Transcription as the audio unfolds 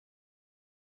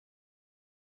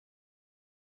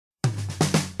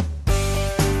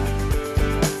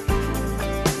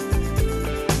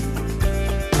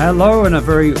Hello and a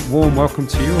very warm welcome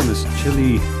to you on this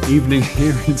chilly evening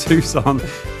here in Tucson,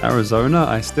 Arizona.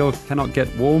 I still cannot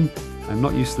get warm. I'm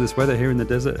not used to this weather here in the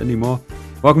desert anymore.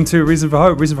 Welcome to Reason for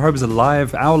Hope. Reason for Hope is a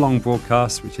live hour-long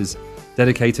broadcast which is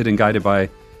dedicated and guided by,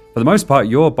 for the most part,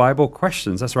 your Bible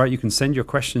questions. That's right, you can send your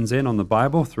questions in on the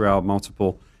Bible through our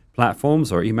multiple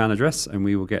platforms or email address, and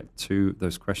we will get to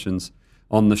those questions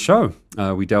on the show.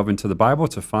 We delve into the Bible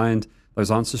to find those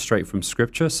answers straight from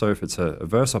Scripture. So if it's a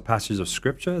verse or passage of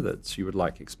Scripture that you would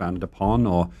like expounded upon,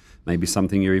 or maybe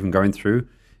something you're even going through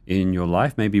in your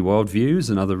life, maybe worldviews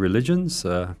and other religions,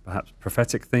 perhaps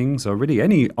prophetic things, or really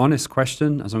any honest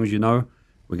question, as long as you know,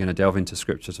 we're going to delve into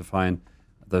Scripture to find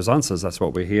those answers. That's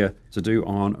what we're here to do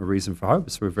on A Reason for Hope.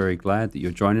 So we're very glad that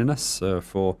you're joining us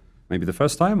for maybe the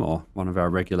first time or one of our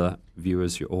regular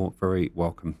viewers. You're all very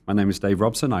welcome. My name is Dave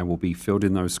Robson. I will be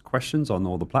fielding those questions on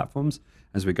all the platforms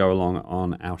as we go along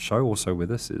on our show. Also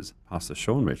with us is Pastor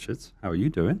Sean Richards. How are you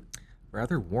doing?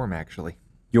 Rather warm, actually.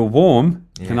 You're warm?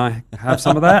 Yeah. Can I have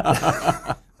some of that?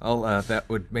 That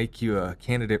would make you a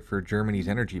candidate for Germany's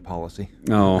energy policy.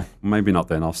 Oh, maybe not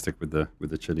then. I'll stick with the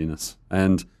chilliness.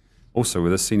 And also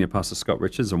with us, Senior Pastor Scott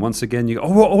Richards. And once again, we're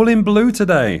all in blue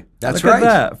today. That's Look right.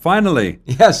 at that, finally.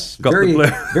 Yes, Got the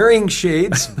blue. varying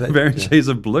shades. But, varying shades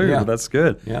of blue. Yeah. That's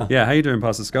good. Yeah. How you doing,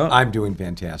 Pastor Scott? I'm doing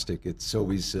fantastic. It's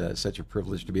always such a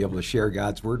privilege to be able to share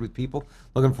God's Word with people.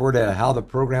 Looking forward to how the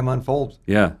program unfolds.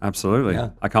 Yeah, absolutely. Yeah.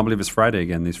 I can't believe it's Friday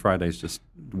again. These Fridays just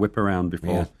whip around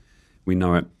before we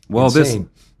know it. Well, insane.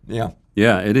 Yeah,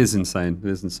 it is insane. It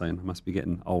is insane. I must be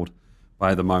getting old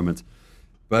by the moment.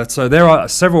 But so there are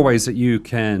several ways that you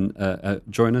can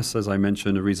join us. As I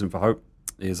mentioned, A Reason for Hope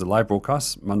is a live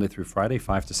broadcast Monday through Friday,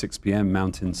 5 to 6 p.m.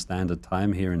 Mountain Standard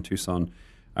Time here in Tucson,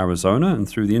 Arizona. And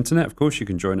through the internet, of course, you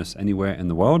can join us anywhere in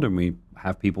the world, and we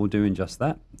have people doing just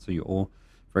that. So you're all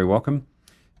very welcome,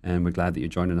 and we're glad that you're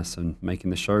joining us and making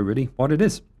the show really what it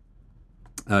is.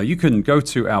 You can go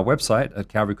to our website at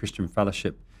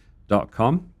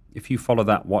calvarychristianfellowship.com. If you follow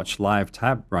that Watch Live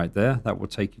tab right there, that will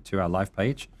take you to our live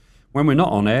page. When we're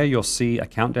not on air, you'll see a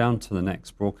countdown to the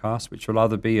next broadcast, which will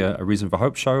either be a Reason for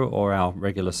Hope show or our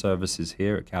regular services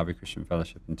here at Calvary Christian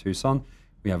Fellowship in Tucson.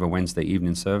 We have a Wednesday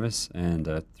evening service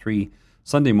and 3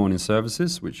 Sunday morning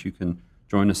services, which you can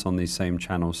join us on these same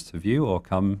channels to view, or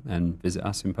come and visit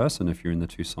us in person if you're in the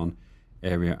Tucson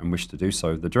area and wish to do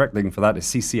so. The direct link for that is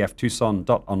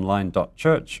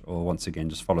ccftucson.online.church, or once again,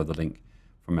 just follow the link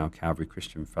from our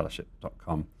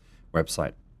calvarychristianfellowship.com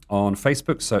website. On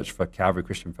Facebook, search for Calvary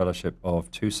Christian Fellowship of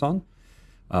Tucson,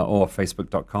 or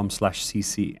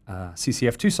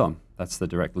facebook.com/CCF Tucson. That's the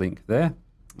direct link there.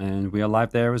 And we are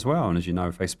live there as well. And as you know,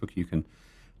 Facebook, you can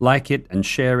like it and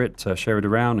share it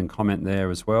around and comment there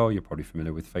as well. You're probably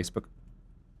familiar with Facebook.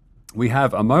 We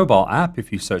have a mobile app.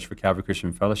 If you search for Calvary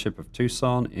Christian Fellowship of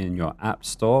Tucson in your app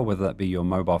store, whether that be your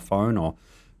mobile phone or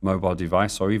mobile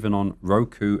device, or even on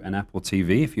Roku and Apple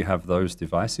TV, if you have those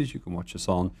devices, you can watch us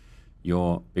on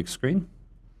your big screen.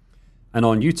 And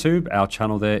on YouTube, our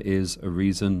channel there is A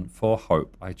Reason for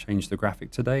Hope. I changed the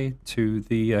graphic today to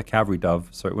the Calvary dove,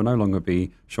 so it will no longer be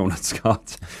Sean and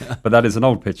Scott, but that is an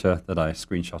old picture that I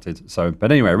screenshotted.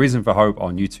 But anyway, A Reason for Hope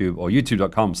on YouTube, or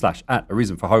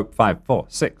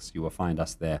youtube.com/@areasonforhope546. You will find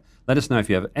us there. Let us know if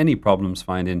you have any problems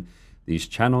finding these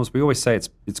channels. We always say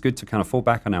it's good to kind of fall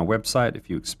back on our website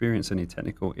if you experience any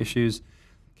technical issues.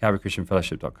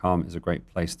 CalvaryChristianFellowship.com is a great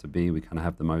place to be. We kind of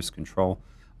have the most control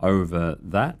over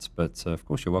that. But of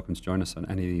course, you're welcome to join us on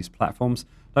any of these platforms.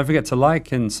 Don't forget to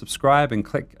like and subscribe and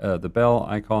click the bell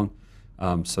icon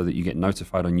so that you get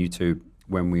notified on YouTube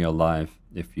when we are live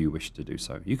if you wish to do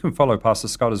so. You can follow Pastor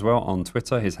Scott as well on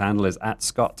Twitter. His handle is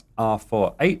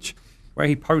 @ScottR4H, where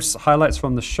he posts highlights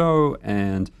from the show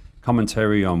and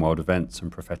commentary on world events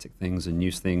and prophetic things and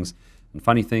news things and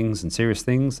funny things and serious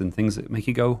things and things that make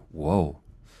you go, whoa.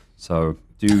 So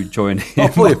do join him.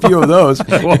 Hopefully a few of those.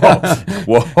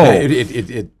 Whoa.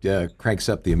 It cranks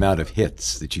up the amount of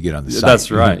hits that you get on the site.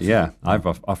 That's right, yeah. I've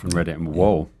often read it and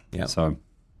whoa. Yeah. So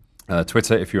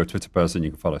Twitter, if you're a Twitter person, you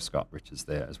can follow Scott Richards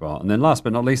there as well. And then last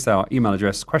but not least, our email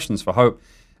address,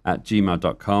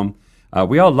 questionsforhope@gmail.com.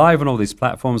 We are live on all these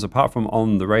platforms, apart from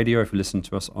on the radio. If you listen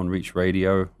to us on Reach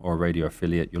Radio or a radio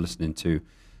affiliate, you're listening to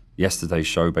yesterday's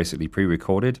show basically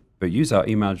pre-recorded, but use our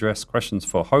email address,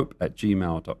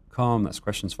 questionsforhope@gmail.com. That's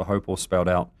questionsforhope, all spelled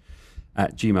out,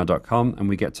 @gmail.com, and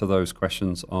we get to those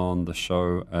questions on the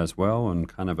show as well, and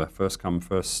kind of a first come,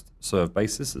 first serve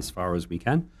basis as far as we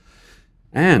can.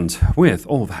 And with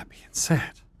all that being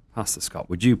said, Pastor Scott,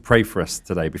 would you pray for us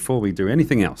today before we do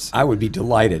anything else? I would be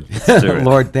delighted. do it.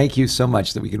 Lord, thank you so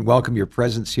much that we can welcome your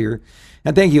presence here.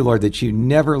 And thank you, Lord, that you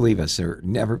never leave us or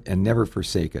never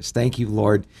forsake us. Thank you,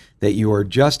 Lord, that you are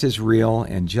just as real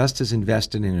and just as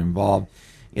invested and involved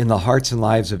in the hearts and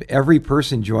lives of every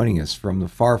person joining us from the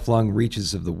far-flung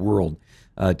reaches of the world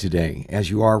today, as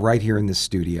you are right here in this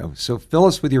studio. So fill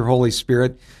us with your Holy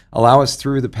Spirit. Allow us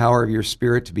through the power of your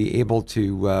Spirit to be able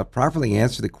to properly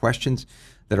answer the questions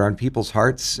that are on people's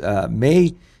hearts.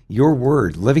 May your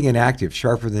word, living and active,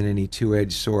 sharper than any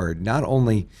two-edged sword, not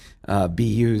only be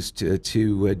used to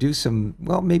do some,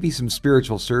 well, maybe some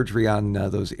spiritual surgery on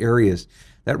those areas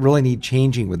that really need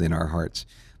changing within our hearts,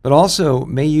 but also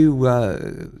may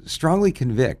you strongly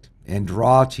convict and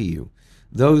draw to you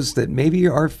those that maybe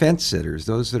are fence sitters,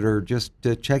 those that are just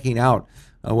checking out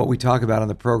what we talk about on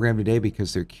the program today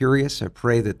because they're curious. I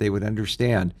pray that they would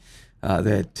understand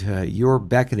that you're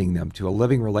beckoning them to a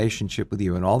living relationship with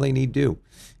you, and all they need to do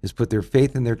is put their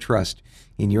faith and their trust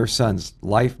in your Son's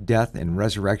life, death, and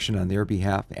resurrection on their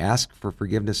behalf, ask for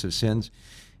forgiveness of sins,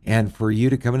 and for you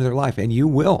to come into their life, and you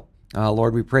will.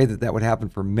 Lord, we pray that that would happen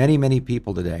for many, many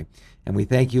people today, and we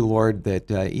thank you, Lord, that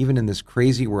even in this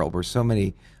crazy world where so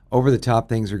many over-the-top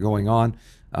things are going on,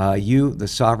 you, the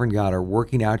sovereign God, are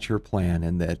working out your plan,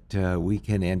 and that we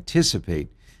can anticipate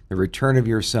the return of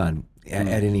your Son at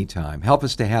any time. Help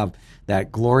us to have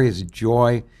that glorious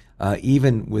joy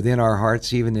even within our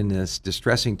hearts, even in this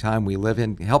distressing time we live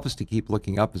in. Help us to keep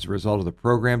looking up as a result of the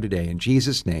program today. In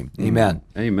Jesus' name, amen.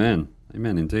 Amen.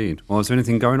 Amen, indeed. Well, is there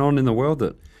anything going on in the world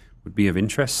that would be of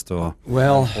interest? Or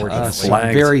well, some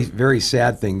very, very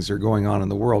sad things are going on in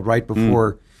the world. Right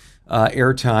before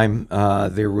airtime,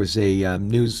 there was a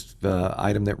news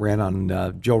item that ran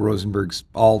on Joe Rosenberg's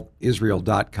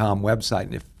allisrael.com website.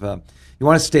 And if you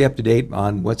want to stay up to date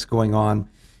on what's going on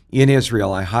in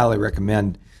Israel, I highly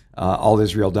recommend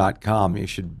allisrael.com. You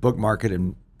should bookmark it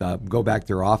and go back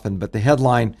there often. But the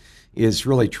headline is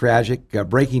really tragic.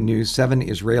 Breaking news, 7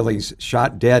 Israelis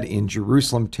shot dead in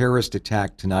Jerusalem terrorist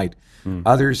attack tonight.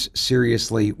 Others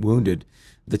seriously wounded.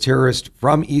 The terrorist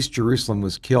from East Jerusalem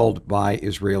was killed by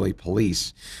Israeli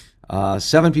police.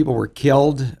 7 people were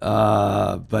killed,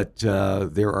 but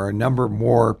there are a number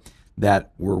more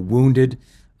that were wounded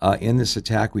in this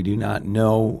attack. We do not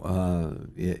know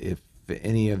if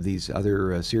any of these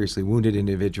other seriously wounded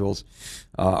individuals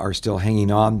are still hanging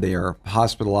on. They are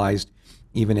hospitalized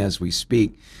even as we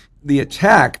speak. The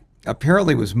attack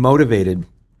apparently was motivated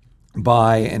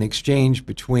by an exchange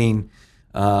between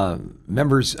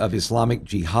members of Islamic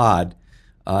Jihad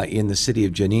in the city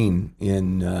of Jenin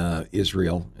in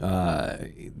Israel.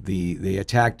 They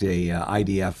attacked a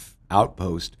IDF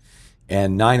outpost,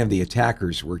 and 9 of the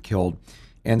attackers were killed.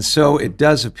 And so it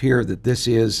does appear that this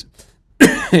is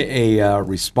a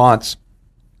response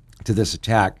to this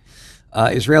attack.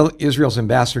 Israel's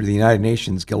ambassador to the United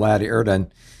Nations, Gilad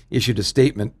Erdan, issued a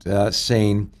statement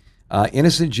saying,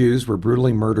 innocent Jews were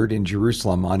brutally murdered in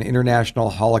Jerusalem on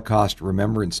International Holocaust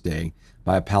Remembrance Day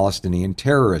by a Palestinian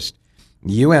terrorist.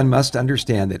 The UN must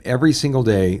understand that every single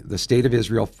day the state of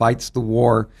Israel fights the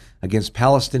war against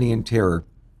Palestinian terror,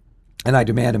 and I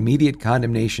demand immediate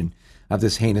condemnation of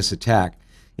this heinous attack.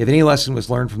 If any lesson was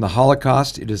learned from the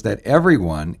Holocaust, it is that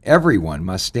everyone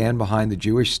must stand behind the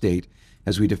Jewish state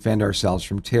as we defend ourselves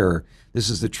from terror. This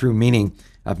is the true meaning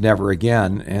of never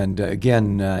again. And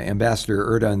again, Ambassador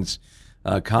Erdan's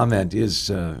comment is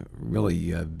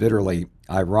really bitterly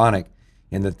ironic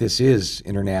in that this is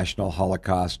International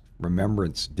Holocaust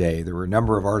Remembrance Day. There were a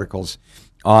number of articles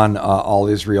on All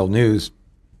Israel News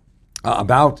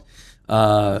about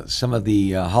some of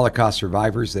the Holocaust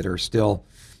survivors that are still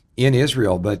in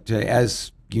Israel. But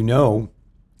as you know,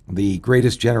 the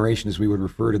greatest generation, as we would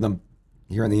refer to them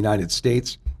here in the United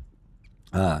States,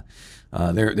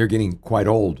 they're getting quite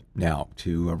old now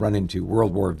to run into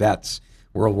World War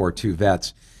II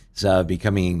vets. It's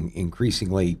becoming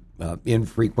increasingly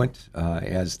infrequent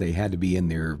as they had to be in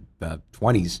their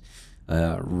 20s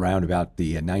around about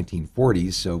the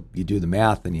 1940s. So you do the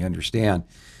math and you understand.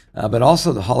 But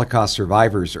also the Holocaust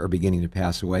survivors are beginning to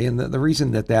pass away. And the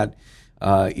reason that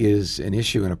is an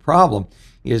issue and a problem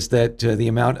is that the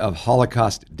amount of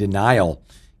Holocaust denial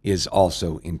is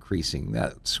also increasing.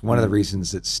 That's one of the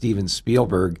reasons that Steven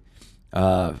Spielberg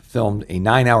filmed a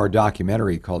 9-hour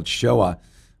documentary called Shoah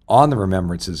on the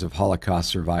remembrances of Holocaust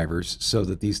survivors so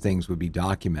that these things would be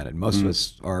documented. Most of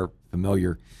us are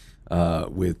familiar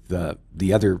with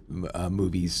the other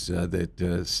movies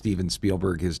that Steven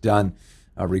Spielberg has done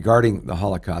regarding the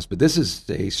Holocaust, but this is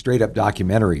a straight-up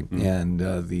documentary,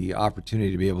 and the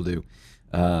opportunity to be able to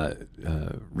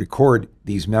record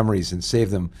these memories and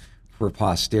save them for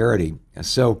posterity.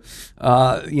 So,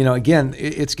 again,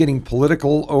 it's getting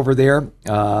political over there.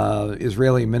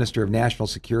 Israeli Minister of National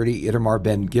Security, Itamar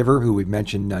Ben-Gvir, who we've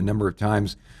mentioned a number of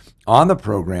times on the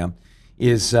program,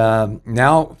 is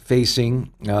now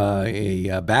facing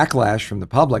a backlash from the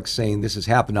public saying this has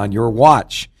happened on your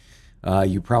watch.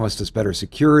 You promised us better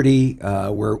security.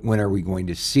 When are we going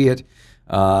to see it?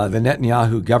 The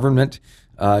Netanyahu government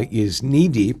is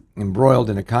knee-deep, embroiled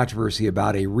in a controversy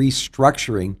about a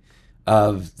restructuring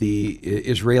of the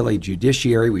Israeli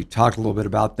judiciary. We've talked a little bit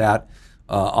about that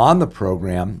on the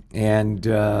program, and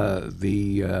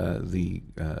the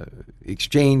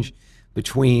exchange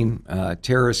between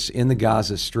terrorists in the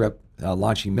Gaza Strip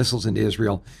launching missiles into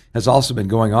Israel has also been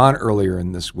going on earlier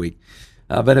in this week.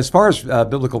 But as far as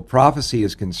biblical prophecy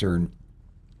is concerned,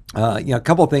 a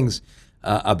couple of things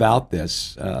about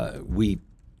this. We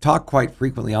talk quite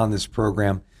frequently on this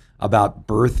program about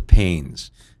birth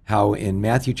pains, how in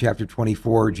Matthew chapter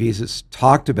 24, Jesus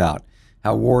talked about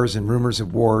how wars and rumors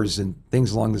of wars and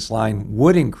things along this line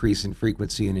would increase in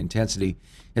frequency and intensity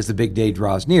as the big day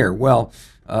draws near. Well,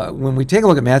 when we take a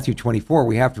look at Matthew 24,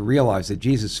 we have to realize that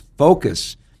Jesus'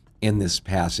 focus in this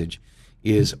passage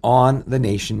is on the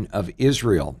nation of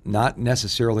Israel, not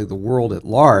necessarily the world at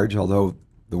large, although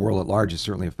the world at large is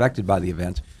certainly affected by the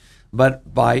events,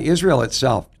 but by Israel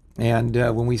itself. And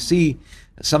when we see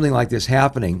something like this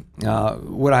happening,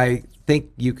 what I think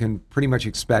you can pretty much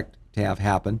expect to have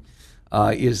happen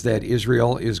is that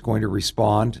Israel is going to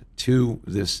respond to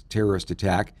this terrorist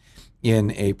attack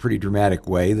in a pretty dramatic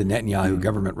way. The Netanyahu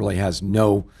government really has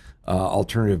no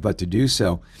alternative but to do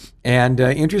so. And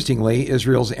interestingly,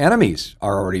 Israel's enemies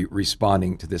are already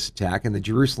responding to this attack. In the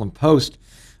Jerusalem Post,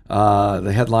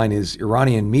 the headline is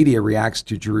Iranian media reacts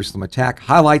to Jerusalem attack,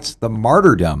 highlights the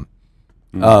martyrdom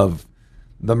of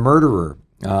the murderer.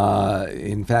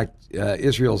 In fact,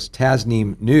 Israel's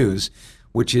Tasnim News,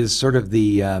 which is sort of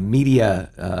the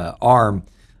media arm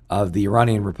of the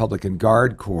Iranian Republican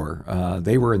Guard Corps,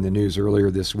 they were in the news earlier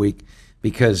this week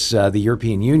because the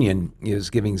European Union is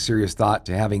giving serious thought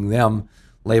to having them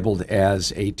labeled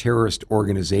as a terrorist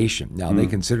organization. Now, they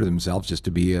consider themselves just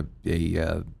to be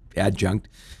a adjunct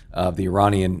of the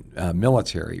Iranian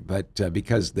military, but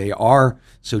because they are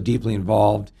so deeply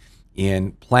involved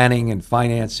in planning and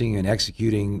financing and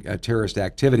executing terrorist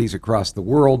activities across the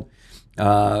world,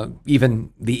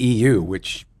 even the EU,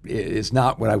 which is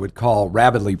not what I would call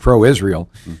rabidly pro-Israel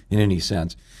in any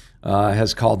sense,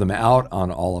 has called them out on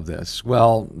all of this.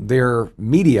 Well, their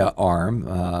media arm,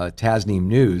 Tasnim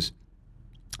News,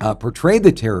 portrayed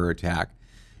the terror attack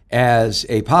as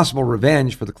a possible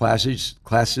revenge for the clashes,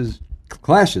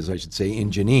 I should say,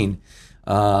 in Jenin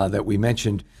that we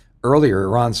mentioned earlier.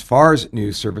 Iran's Fars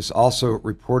news service also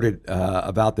reported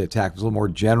about the attack. It was a little more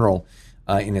general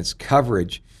in its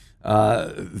coverage.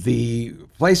 The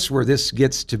place where this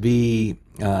gets to be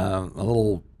a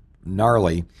little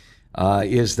gnarly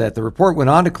is that the report went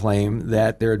on to claim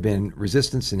that there had been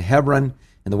resistance in Hebron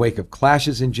in the wake of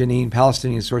clashes in Jenin.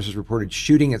 Palestinian sources reported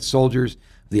shooting at soldiers,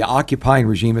 the occupying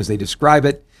regime as they describe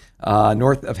it,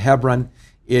 north of Hebron.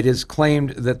 It is claimed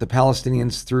that the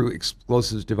Palestinians threw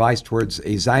explosives device towards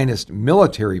a Zionist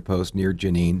military post near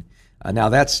Jenin. Now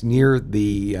that's near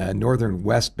the northern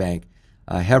West Bank.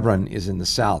 Hebron is in the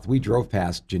south. We drove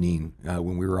past Jenin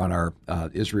when we were on our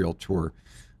Israel tour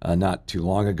not too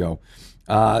long ago.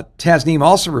 Tasnim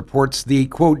also reports the,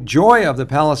 quote, joy of the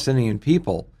Palestinian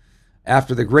people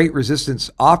after the Great Resistance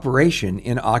operation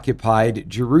in occupied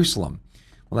Jerusalem.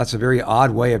 Well, that's a very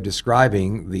odd way of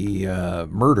describing the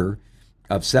murder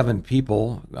of 7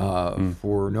 people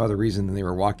for no other reason than they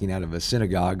were walking out of a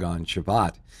synagogue on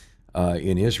Shabbat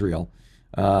in Israel.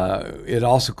 It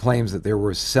also claims that there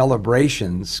were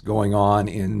celebrations going on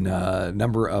in a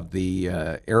number of the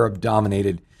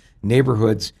Arab-dominated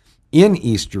neighborhoods in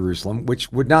East Jerusalem,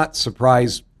 which would not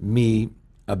surprise me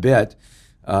a bit,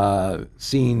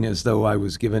 seeing as though I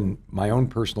was given my own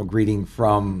personal greeting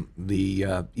from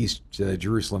the East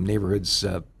Jerusalem neighborhoods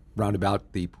round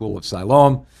about the Pool of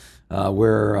Siloam,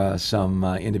 where some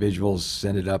individuals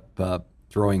ended up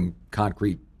throwing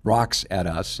concrete rocks at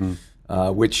us,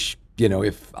 which, you know,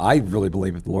 if I really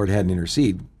believe if the Lord hadn't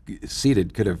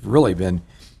interceded, could have really been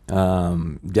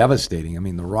devastating. I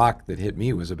mean, the rock that hit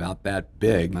me was about that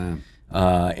big,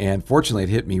 and fortunately it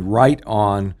hit me right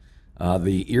on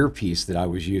the earpiece that I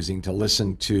was using to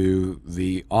listen to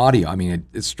the audio. I mean,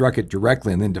 it struck it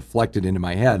directly and then deflected into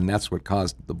my head, and that's what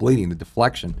caused the bleeding, the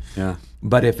deflection. Yeah.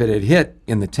 But if it had hit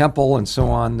in the temple and so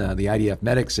on, the IDF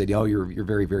medic said, "Oh, you're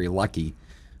very, very lucky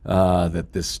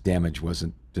that this damage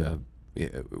wasn't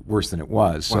worse than it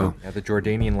was. Wow. So Yeah, the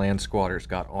Jordanian land squatters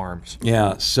got arms.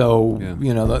 yeah, so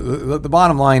the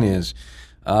bottom line is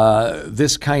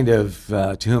this kind of,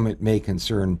 to whom it may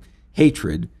concern,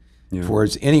 hatred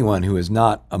towards anyone who is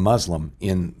not a Muslim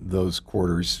in those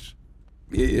quarters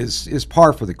is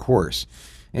par for the course.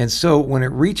 And so when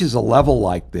it reaches a level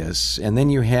like this, and then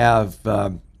you have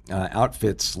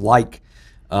outfits like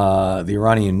the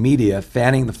Iranian media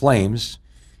fanning the flames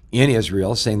in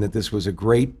Israel, saying that this was a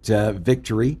great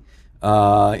victory.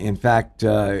 In fact,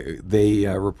 they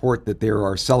report that there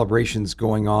are celebrations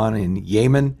going on in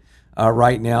Yemen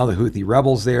right now. The Houthi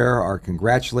rebels there are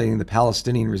congratulating the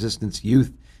Palestinian resistance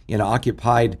youth in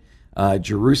occupied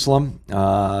Jerusalem.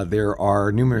 There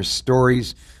are numerous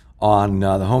stories on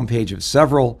the homepage of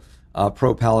several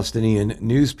pro-Palestinian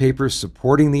newspapers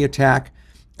supporting the attack.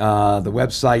 The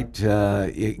website,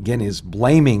 again, is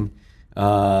blaming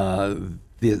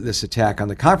this attack on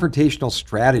the confrontational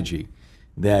strategy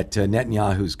that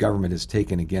Netanyahu's government has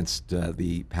taken against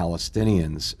the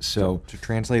Palestinians. So, to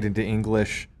translate into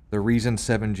English, the reason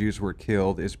 7 Jews were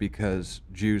killed is because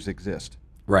Jews exist.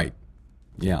 Right.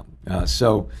 Yeah.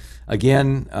 So,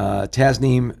 again,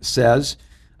 Tasneem says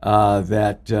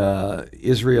that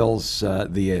Israel's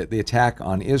the attack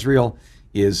on Israel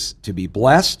is to be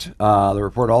blessed. The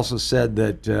report also said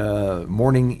that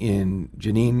mourning in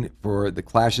Jenin for the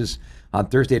clashes on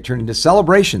Thursday had turned into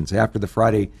celebrations after the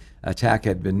Friday attack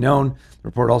had been known. The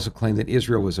report also claimed that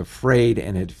Israel was afraid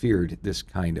and had feared this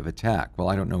kind of attack. Well,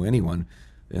 I don't know anyone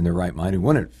in their right mind who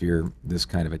wouldn't fear this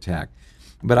kind of attack.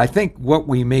 But I think what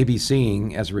we may be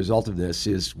seeing as a result of this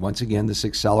is, once again, this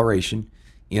acceleration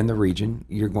in the region.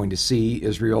 You're going to see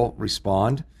Israel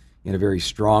respond in a very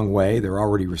strong way. They're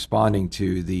already responding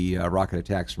to the rocket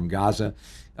attacks from Gaza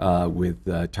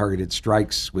with targeted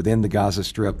strikes within the Gaza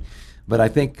Strip. But I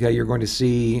think you're going to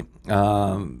see,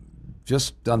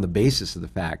 just on the basis of the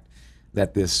fact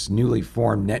that this newly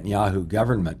formed Netanyahu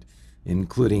government,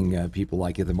 including people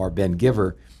like Itamar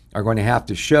Ben-Gvir, are going to have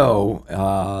to show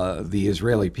the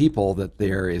Israeli people that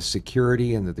there is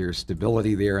security and that there is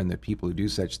stability there, and that people who do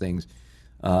such things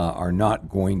are not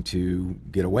going to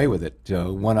get away with it.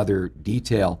 One other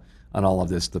detail on all of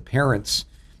this: the parents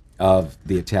of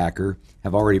the attacker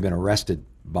have already been arrested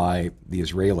by the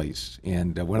Israelis.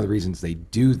 And one of the reasons they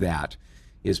do that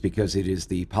is because it is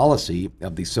the policy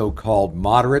of the so-called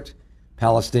moderate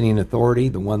Palestinian Authority,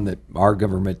 the one that our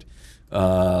government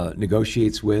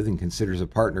negotiates with and considers a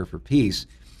partner for peace,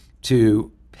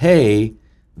 to pay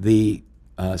the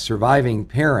surviving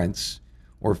parents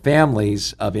or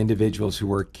families of individuals who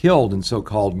were killed in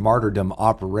so-called martyrdom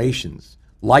operations,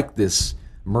 like this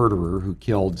murderer who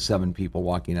killed 7 people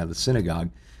walking out of the synagogue.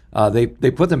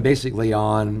 They put them basically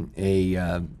on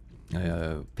a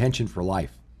pension for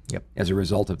life as a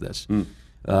result of this.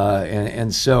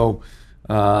 And so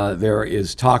there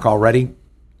is talk already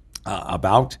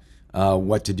about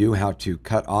what to do, how to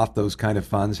cut off those kind of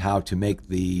funds, how to make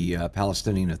the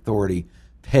Palestinian Authority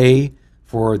pay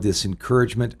for this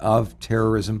encouragement of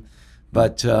terrorism.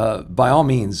 But by all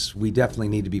means, we definitely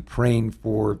need to be praying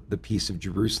for the peace of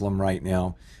Jerusalem right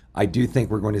now. I do think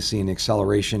we're going to see an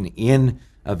acceleration in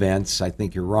events. I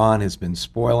think Iran has been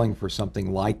spoiling for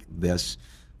something like this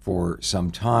for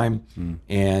some time.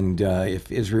 And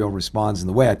if Israel responds in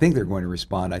the way I think they're going to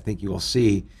respond, I think you will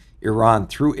see Iran,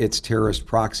 through its terrorist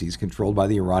proxies controlled by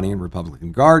the Iranian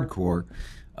Republican Guard Corps,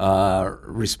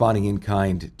 responding in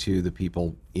kind to the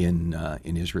people in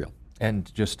Israel.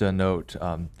 And just a note,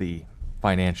 the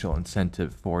financial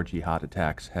incentive for jihad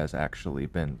attacks has actually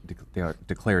been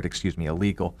declared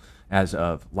illegal as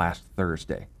of last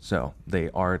Thursday. So they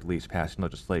are at least passing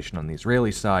legislation on the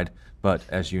Israeli side, but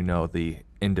as you know, the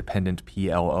independent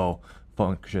PLO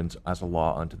functions as a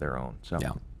law unto their own. So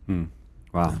yeah.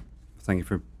 Wow. Thank you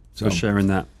for sharing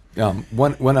that.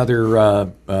 One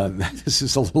other, this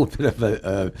is a little bit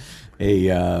of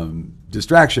a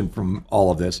distraction from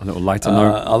all of this. A little lighter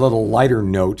note. A little lighter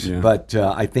note, Yeah. but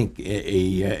I think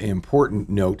a important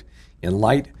note in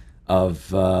light of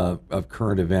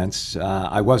current events.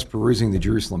 I was perusing the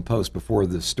Jerusalem Post before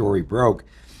the story broke,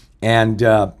 and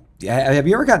have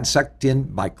you ever gotten sucked in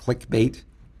by clickbait?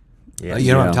 Yes.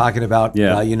 You know what I'm talking about?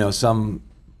 Yeah. Some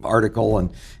article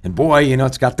and boy,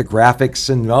 it's got the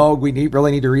graphics and we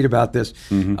really need to read about this.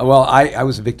 Well, I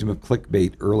was a victim of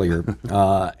clickbait earlier,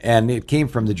 and it came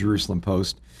from the Jerusalem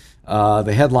Post.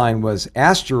 The headline was,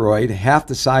 "Asteroid half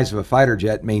the size of a fighter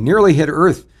jet may nearly hit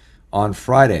Earth on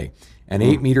Friday." An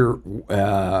 8-meter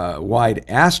wide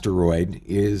asteroid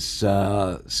is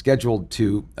scheduled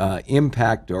to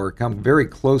impact or come very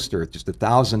close to Earth, just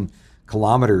 1,000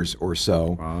 kilometers or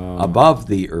so above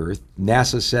the Earth.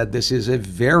 NASA said this is a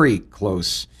very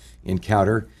close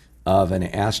encounter of an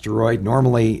asteroid.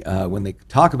 Normally, when they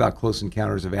talk about close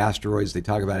encounters of asteroids, they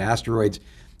talk about asteroids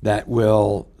that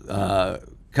will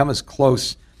come as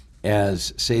close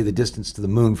as, say, the distance to the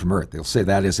moon from Earth. They'll say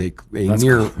that is a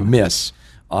near miss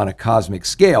on a cosmic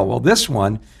scale. Well, this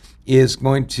one is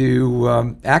going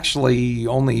to actually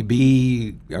only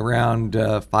be around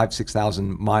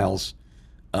 6,000 miles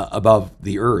above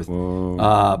the Earth.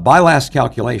 By last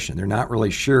calculation. They're not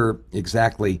really sure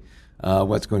exactly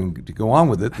what's going to go on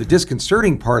with it. The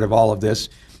disconcerting part of all of this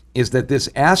is that this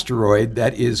asteroid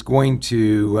that is going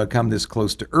to come this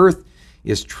close to Earth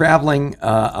is traveling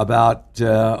about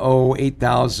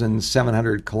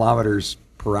 8,700 kilometers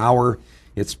per hour.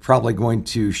 It's probably going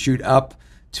to shoot up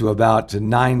to about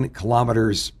 9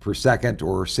 kilometers per second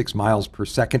or 6 miles per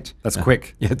second. That's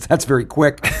quick. That's very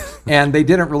quick. And they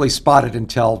didn't really spot it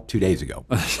until 2 days ago.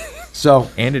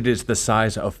 And it is the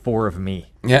size of 4 of me.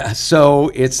 Yeah,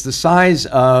 so it's the size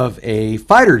of a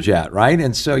fighter jet, right?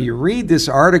 And so you read this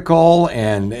article,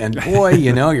 and boy,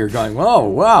 you're going, whoa,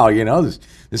 wow,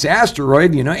 this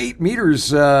asteroid, 8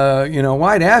 meters,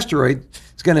 wide asteroid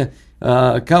is going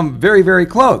to come very, very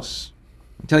close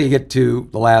until you get to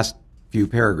the last few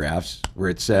paragraphs where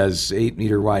it says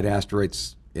 8-meter wide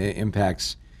asteroids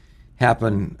impacts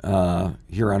happen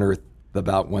here on Earth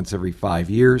about once every 5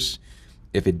 years.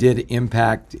 If it did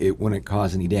impact, it wouldn't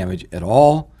cause any damage at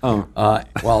all.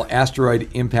 While asteroid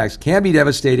impacts can be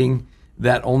devastating,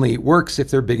 that only works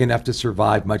if they're big enough to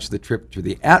survive much of the trip through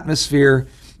the atmosphere.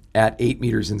 At 8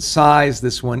 meters in size,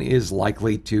 this one is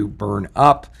likely to burn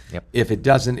up. Yep. If it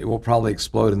doesn't, it will probably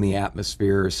explode in the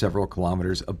atmosphere several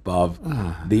kilometers above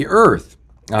the Earth.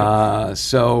 The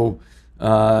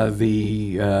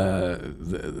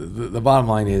bottom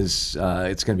line is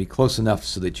it's going to be close enough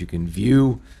so that you can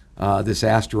view this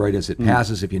asteroid as it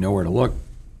passes if you know where to look.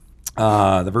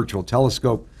 The Virtual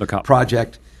Telescope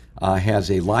project has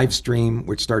a live stream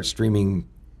which starts streaming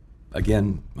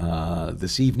again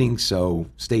this evening, so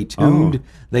stay tuned,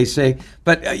 they say.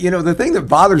 But the thing that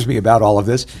bothers me about all of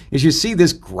this is you see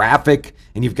this graphic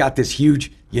and you've got this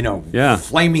huge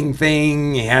flaming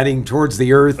thing heading towards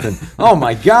the Earth, and oh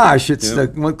my gosh, it's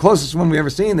the closest one we've ever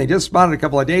seen. They just spotted it a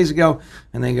couple of days ago,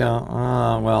 and they go,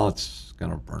 well, it's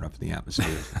gonna burn up in the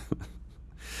atmosphere.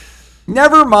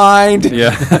 Never mind.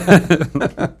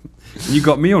 You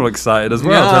got me all excited as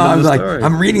well. Yeah,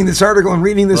 I'm reading this article and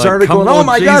reading this article, and oh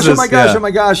my gosh,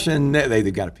 and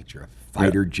they've got a picture of a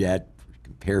fighter jet for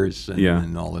comparison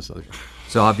and all this other stuff.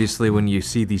 So obviously when you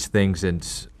see these things and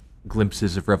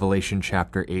glimpses of Revelation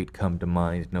chapter 8 come to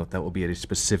mind, note that will be at a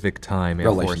specific time.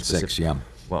 Revelation 6,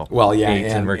 Well, 8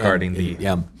 and regarding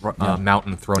the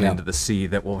mountain thrown into the sea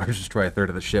that will destroy a third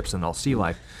of the ships and all sea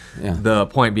life. The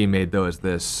point being made, though, is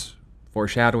this: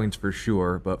 foreshadowings for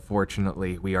sure, but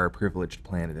fortunately, we are a privileged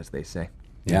planet, as they say.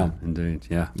 Yeah, indeed.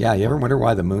 Yeah, you ever wonder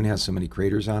why the moon has so many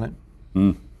craters on it?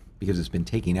 Because it's been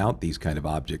taking out these kind of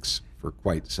objects for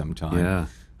quite some time.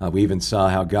 We even saw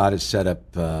how God has set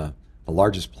up the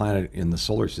largest planet in the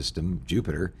solar system,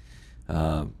 Jupiter.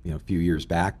 A few years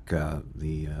back,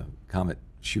 the comet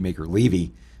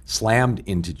Shoemaker-Levy slammed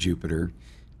into Jupiter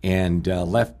and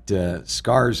left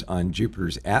scars on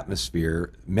Jupiter's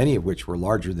atmosphere, many of which were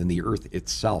larger than the Earth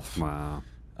itself. Wow.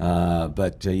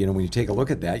 But when you take a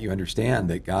look at that, you understand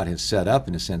that God has set up,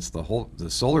 in a sense, the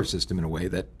solar system in a way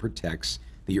that protects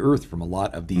the Earth from a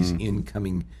lot of these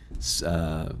incoming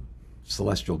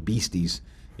celestial beasties,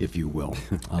 if you will,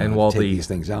 and while take these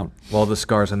things out. While the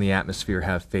scars on the atmosphere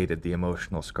have faded, the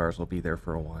emotional scars will be there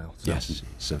for a while. So. Yes.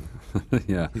 So,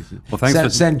 Well,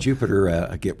 thanks send Jupiter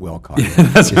a get well card.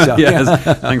 That's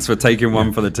right. Thanks for taking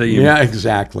one for the team. Yeah,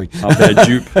 exactly. Up there,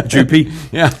 Jupy.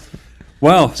 Yeah.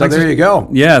 Well, so there you go.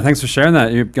 Yeah, thanks for sharing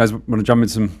that. You guys want to jump in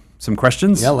some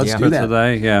questions? Yeah, let's do that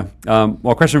today. Yeah.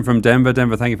 Well, question from Denver.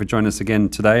 Denver, thank you for joining us again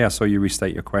today. I saw you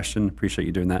restate your question. Appreciate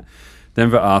you doing that.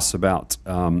 Denver asks about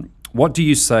what do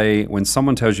you say when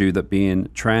someone tells you that being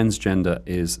transgender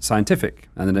is scientific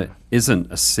and that it isn't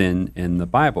a sin in the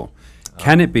Bible?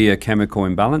 Can it be a chemical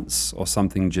imbalance or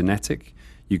something genetic?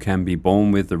 You can be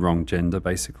born with the wrong gender,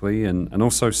 basically, and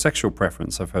also sexual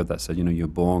preference. I've heard that said, you're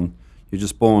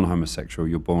just born homosexual,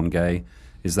 you're born gay.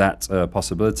 Is that a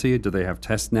possibility? Do they have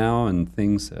tests now and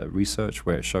things, research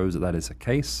where it shows that is a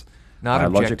case? Not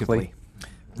objectively.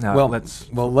 No,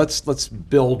 let's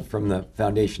build from the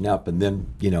foundation up, and then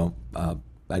I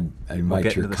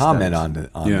invite your comment on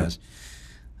this.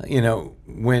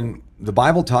 When the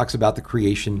Bible talks about the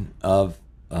creation of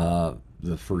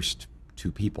the first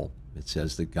two people, it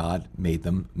says that God made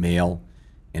them male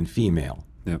and female.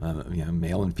 Yep.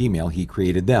 Male and female, He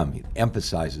created them. It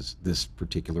emphasizes this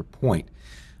particular point.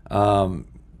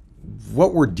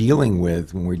 what we're dealing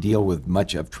with when we deal with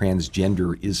much of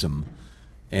transgenderism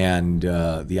and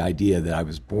the idea that I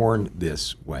was born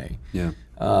this way, Yeah.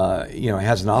 It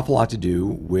has an awful lot to do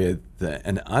with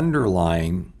an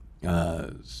underlying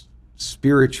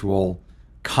spiritual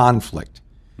conflict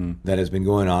that has been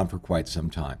going on for quite some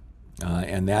time.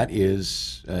 And that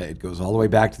is, it goes all the way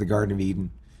back to the Garden of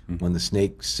Eden when the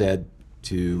snake said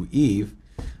to Eve,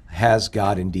 "Has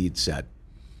God indeed said?"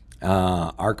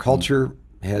 Our culture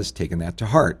has taken that to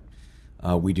heart.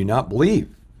 We do not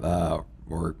believe, or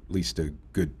at least a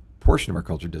good portion of our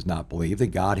culture does not believe, that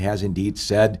God has indeed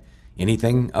said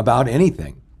anything about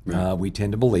anything. Right. We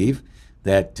tend to believe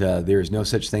that there is no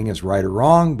such thing as right or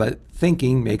wrong, but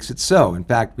thinking makes it so. In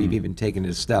fact, we've even taken it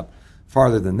a step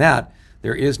farther than that.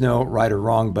 There is no right or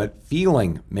wrong, but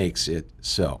feeling makes it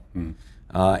so.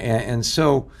 And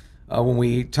so when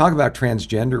we talk about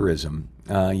transgenderism,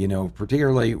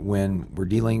 particularly when we're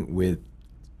dealing with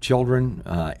children,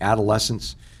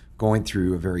 adolescents going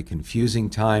through a very confusing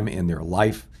time in their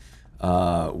life,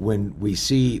 when we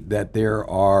see that there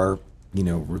are,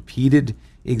 repeated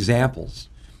examples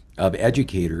of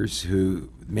educators who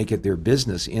make it their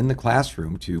business in the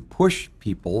classroom to push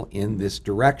people in this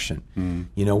direction. You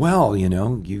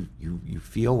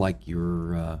feel like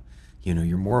you're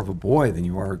more of a boy than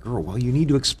you are a girl. Well, you need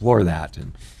to explore that.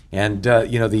 And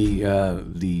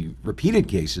the repeated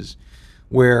cases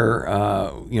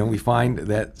where, we find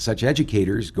that such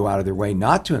educators go out of their way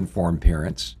not to inform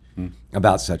parents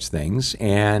about such things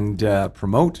and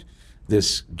promote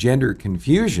this gender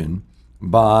confusion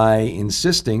by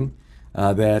insisting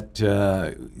that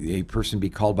a person be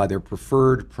called by their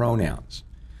preferred pronouns.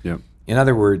 Yep. In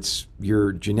other words,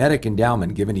 your genetic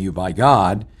endowment given to you by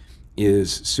God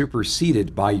is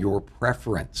superseded by your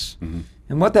preference.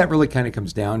 And what that really kind of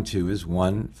comes down to is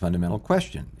one fundamental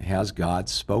question. Has God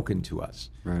spoken to us?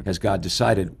 Right. Has God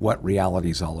decided what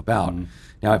reality is all about?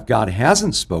 Now, if God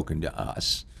hasn't spoken to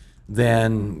us,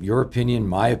 then your opinion,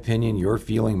 my opinion, your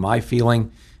feeling, my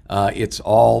feeling, it's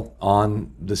all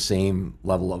on the same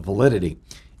level of validity.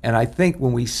 And I think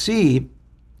when we see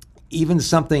even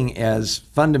something as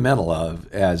fundamental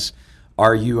as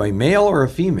are you a male or a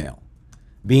female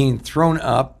being thrown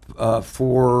up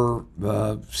for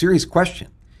serious question,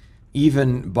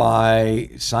 even by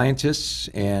scientists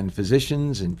and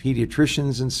physicians and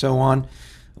pediatricians and so on,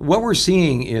 what we're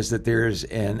seeing is that there's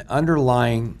an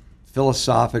underlying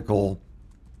philosophical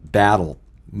battle,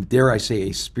 dare I say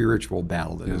a spiritual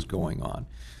battle that is going on.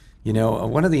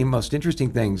 One of the most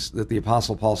interesting things that the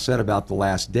Apostle Paul said about the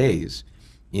last days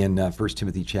in 1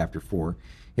 Timothy chapter 4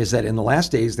 is that in the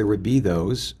last days there would be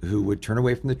those who would turn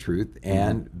away from the truth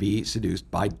and be seduced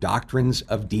by doctrines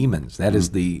of demons. That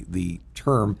is the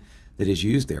term that is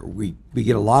used there. We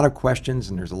get a lot of questions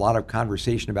and there's a lot of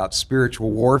conversation about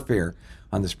spiritual warfare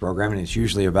on this program, and it's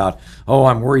usually about,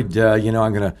 I'm worried, I'm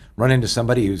going to run into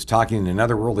somebody who's talking in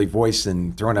another worldly voice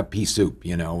and throwing up pea soup,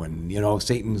 and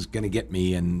Satan's going to get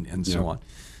me, and so on.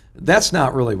 That's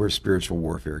not really where spiritual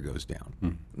warfare goes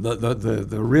down.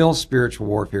 The real spiritual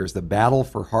warfare is the battle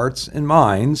for hearts and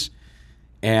minds,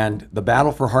 and the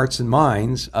battle for hearts and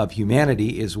minds of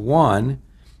humanity is one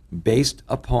based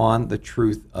upon the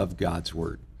truth of God's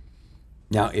word.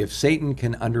 Now, if Satan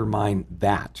can undermine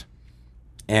that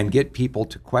and get people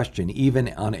to question,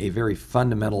 even on a very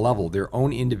fundamental level, their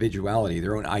own individuality,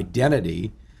 their own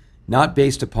identity, not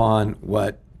based upon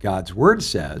what God's word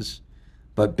says,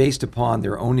 but based upon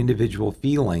their own individual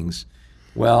feelings,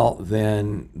 well,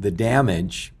 then the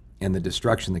damage and the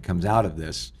destruction that comes out of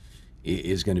this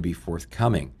is going to be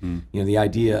forthcoming. The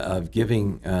idea of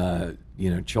giving,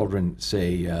 children,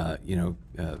 say,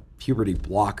 puberty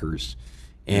blockers,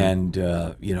 and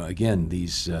again,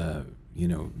 these,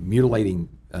 mutilating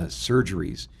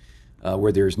surgeries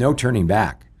where there's no turning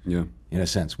back. In a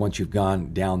sense, once you've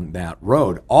gone down that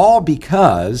road, all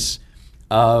because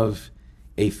of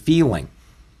a feeling.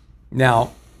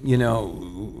 Now,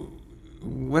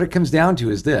 what it comes down to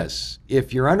is this: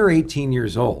 if you're under 18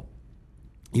 years old,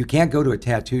 you can't go to a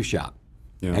tattoo shop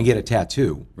and get a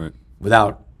tattoo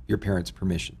without your parents'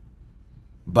 permission.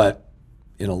 But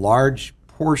in a large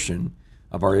portion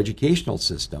of our educational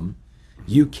system,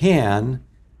 you can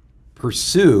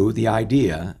pursue the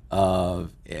idea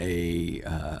of a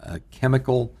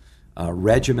chemical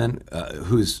regimen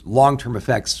whose long-term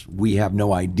effects we have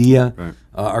no idea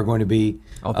are going to be.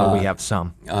 Although we have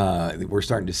some. We're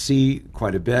starting to see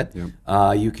quite a bit.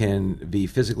 You can be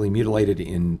physically mutilated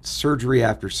in surgery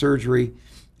after surgery,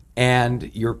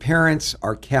 and your parents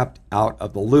are kept out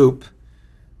of the loop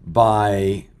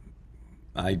by,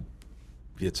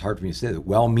 it's hard for me to say that,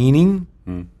 well-meaning,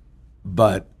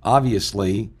 but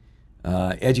obviously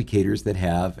educators that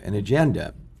have an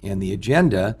agenda, and the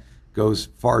agenda goes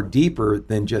far deeper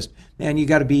than just, man, you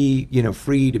got to be,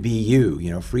 free to be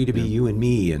you, free to be you and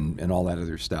me, and all that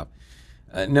other stuff.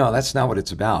 No, that's not what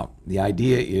it's about. The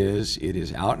idea is it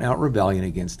is out and out rebellion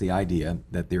against the idea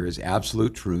that there is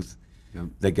absolute truth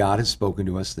that God has spoken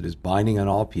to us, that is binding on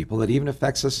all people, that even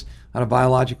affects us on a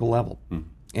biological level.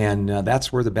 And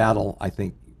that's where the battle, I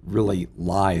think, really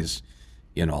lies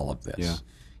in all of this.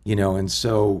 And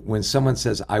so when someone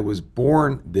says, I was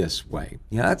born this way,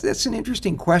 that's an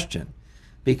interesting question,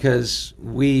 because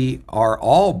we are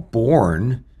all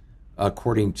born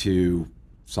according to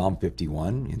Psalm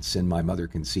 51, in sin my mother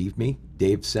conceived me.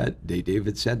 David said,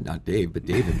 not Dave, but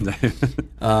David.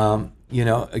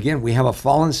 Again, we have a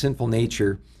fallen, sinful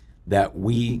nature that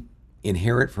we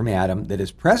inherit from Adam that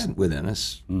is present within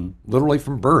us, literally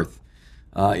from birth.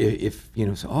 If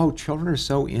children are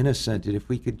so innocent, and if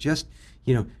we could just,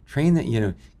 train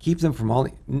them, keep them from all.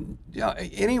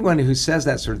 Anyone who says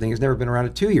that sort of thing has never been around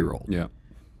a 2-year-old. Yeah.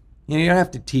 You don't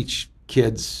have to teach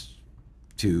kids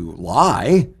to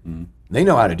lie. They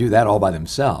know how to do that all by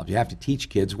themselves. You have to teach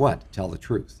kids what? To tell the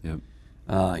truth. Yep.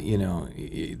 The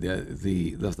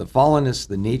fallenness,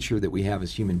 the nature that we have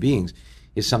as human beings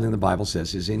is something the Bible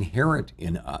says is inherent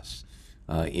in us.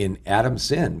 In Adam's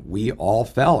sin, we all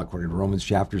fell, according to Romans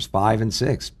chapters 5 and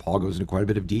 6. Paul goes into quite a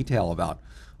bit of detail about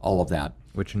all of that.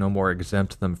 Which no more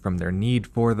exempt them from their need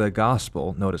for the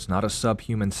gospel. Notice, not a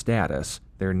subhuman status,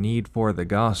 their need for the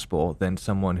gospel, than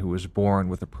someone who was born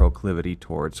with a proclivity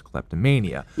towards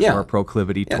kleptomania or a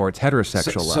proclivity towards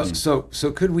heterosexual lust.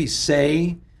 So could we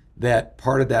say that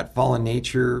part of that fallen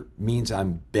nature means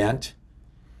I'm bent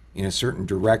in a certain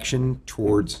direction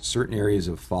towards certain areas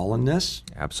of fallenness?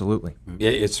 Absolutely.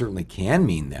 It certainly can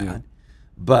mean that.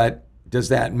 But does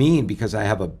that mean because I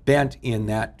have a bent in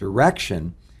that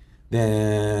direction,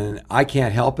 then I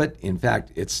can't help it? In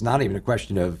fact, it's not even a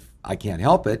question of I can't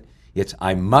help it. It's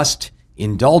I must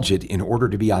indulge it in order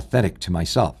to be authentic to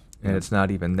myself. And it's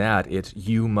not even that. It's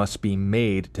you must be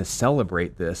made to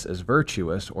celebrate this as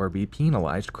virtuous or be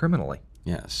penalized criminally.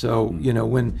 Yeah. So,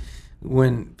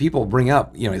 when people bring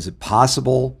up, is it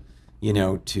possible,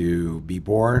 to be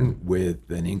born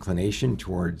with an inclination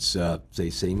towards, say,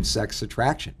 same-sex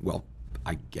attraction? Well,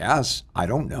 I guess. I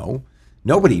don't know.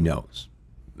 Nobody knows.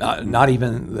 Not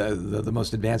even the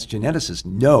most advanced geneticist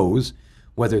knows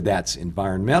whether that's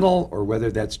environmental or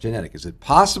whether that's genetic. Is it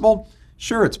possible?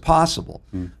 Sure, it's possible.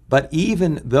 But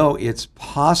even though it's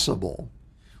possible,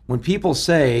 when people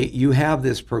say you have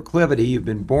this proclivity, you've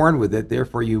been born with it,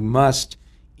 therefore you must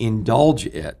indulge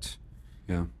it,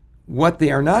 what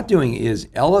they are not doing is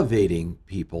elevating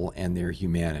people and their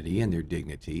humanity and their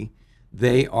dignity.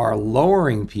 They are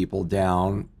lowering people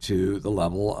down to the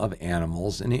level of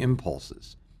animals and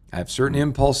impulses. I have certain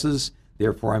impulses,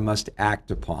 therefore I must act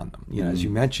upon them. As you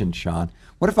mentioned, Sean,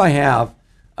 what if I have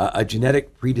a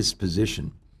genetic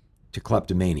predisposition to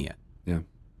kleptomania? Yeah.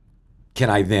 Can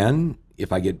I then,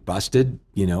 if I get busted,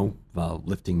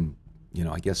 lifting,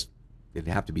 I guess it'd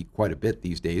have to be quite a bit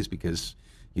these days, because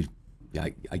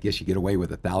I guess you get away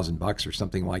with $1,000 or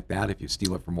something like that if you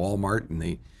steal it from Walmart and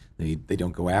they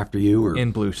don't go after you. Or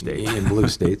in blue states. In blue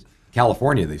states.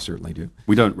 California, they certainly do.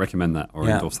 We don't recommend that or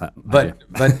endorse that. But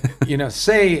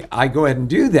say I go ahead and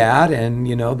do that, and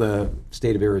the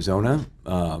state of Arizona,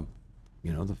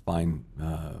 the fine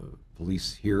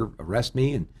police here arrest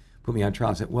me and put me on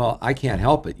trial. I said, well, I can't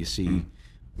help it. You see,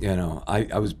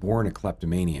 I was born a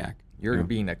kleptomaniac. You're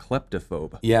being a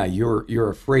kleptophobe. Yeah, you're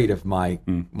afraid of my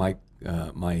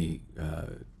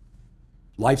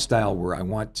lifestyle where I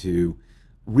want to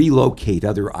relocate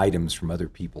other items from other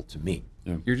people to me.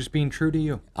 Yeah. You're just being true to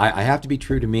you. I have to be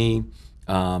true to me.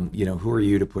 Who are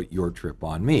you to put your trip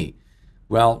on me?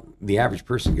 Well, the average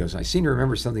person goes, I seem to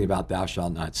remember something about thou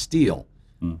shalt not steal.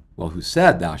 Well, who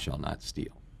said thou shalt not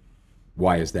steal?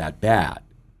 Why is that bad?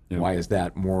 Yeah. Why is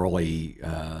that morally,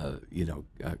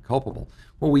 culpable?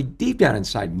 Well, we deep down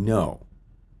inside know.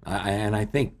 And I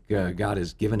think God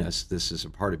has given us this as a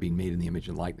part of being made in the image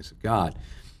and likeness of God,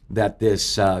 that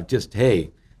this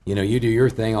hey, you do your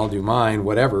thing, I'll do mine,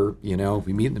 whatever, if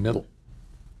we meet in the middle,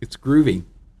 it's groovy.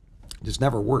 It just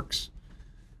never works.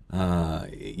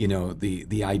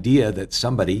 The idea that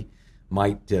somebody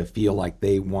might feel like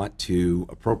they want to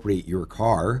appropriate your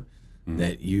car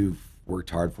that you've worked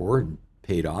hard for and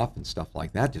paid off and stuff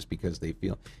like that, just because they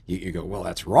feel, you go, well,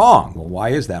 that's wrong. Well, why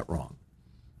is that wrong?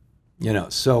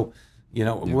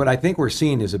 What I think we're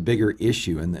seeing is a bigger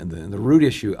issue, and the root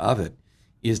issue of it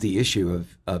is the issue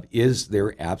of is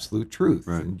there absolute truth?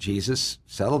 Right. And Jesus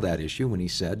settled that issue when he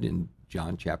said in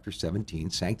John chapter 17,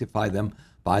 sanctify them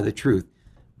by the truth.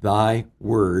 Thy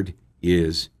word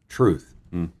is truth.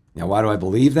 Now, why do I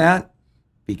believe that?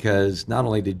 Because not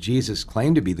only did Jesus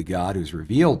claim to be the God who's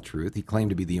revealed truth, he claimed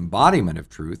to be the embodiment of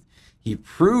truth. He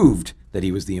proved that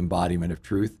he was the embodiment of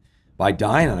truth by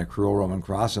dying on a cruel Roman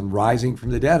cross and rising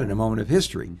from the dead in a moment of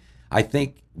history. I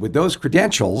think with those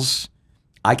credentials,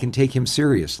 I can take him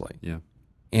seriously. Yeah.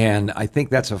 And I think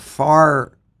that's a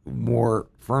far more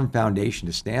firm foundation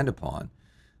to stand upon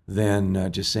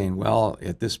than just saying, well,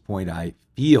 at this point, I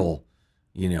feel,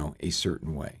 a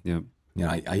certain way. Yeah.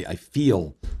 I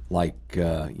feel like,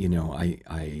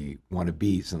 I want to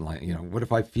be something like, what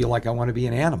if I feel like I want to be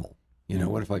an animal?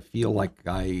 What if I feel like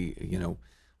I,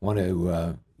 want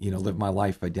to, live my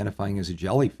life identifying as a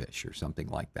jellyfish or something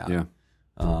like that?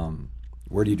 Yeah.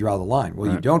 Where do you draw the line? Well,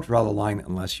 Right. you don't draw the line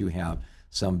unless you have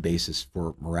some basis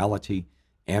for morality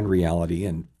and reality,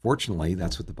 and fortunately,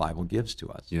 that's what the Bible gives to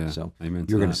us. Yeah. So Amen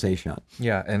to you're going to that. say, Sean.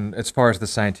 Yeah, and as far as the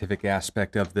scientific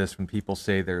aspect of this, when people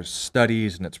say there's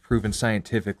studies and it's proven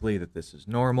scientifically that this is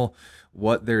normal,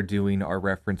 what they're doing are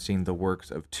referencing the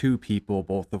works of two people,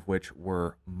 both of which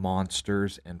were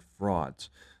monsters and frauds.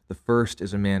 The first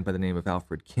is a man by the name of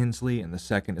Alfred Kinsley, and the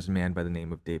second is a man by the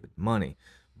name of David Money.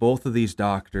 Both of these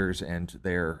doctors and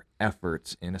their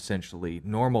efforts in essentially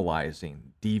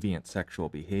normalizing deviant sexual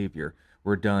behavior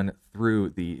were done through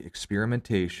the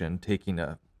experimentation, taking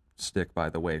a stick, by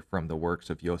the way, from the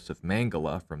works of Josef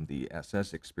Mengele from the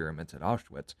SS experiments at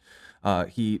Auschwitz.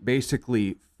 He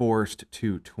basically forced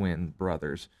two twin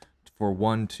brothers, for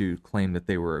one to claim that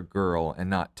they were a girl and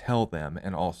not tell them,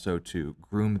 and also to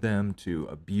groom them, to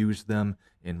abuse them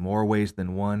in more ways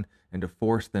than one, and to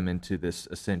force them into this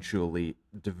essentially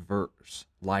diverse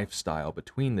lifestyle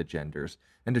between the genders,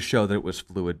 and to show that it was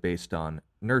fluid based on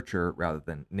nurture rather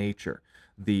than nature.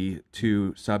 The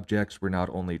two subjects were not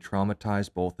only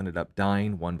traumatized, both ended up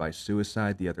dying, one by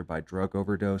suicide, the other by drug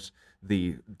overdose.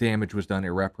 The damage was done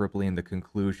irreparably, and the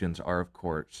conclusions are, of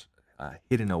course,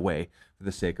 hidden away for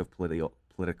the sake of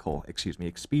political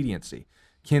expediency.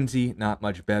 Kinsley, not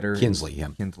much better. Kinsley, yeah.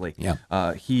 Kinsley.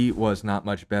 Yeah. He was not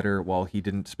much better. While he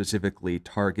didn't specifically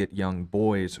target young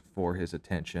boys for his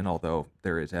attention, although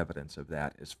there is evidence of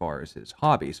that as far as his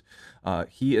hobbies,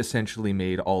 he essentially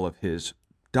made all of his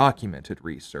documented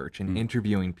research and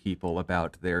interviewing people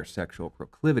about their sexual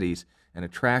proclivities and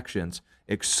attractions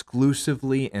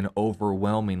exclusively and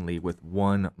overwhelmingly with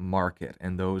one market,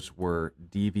 and those were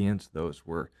deviants, those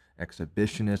were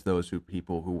exhibitionists, those were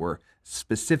people who were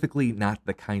specifically not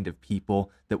the kind of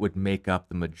people that would make up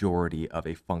the majority of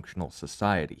a functional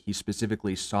society. He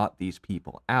specifically sought these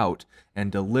people out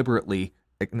and deliberately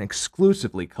and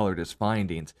exclusively colored his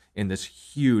findings in this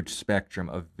huge spectrum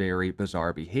of very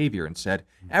bizarre behavior and said,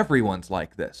 everyone's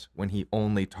like this, when he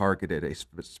only targeted a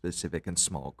specific and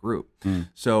small group.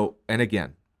 So, and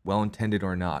again, well-intended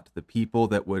or not, the people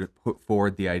that would put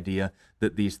forward the idea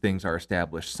that these things are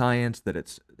established science, that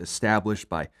it's established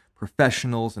by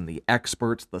professionals and the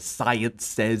experts, the science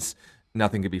says,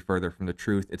 nothing could be further from the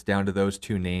truth. It's down to those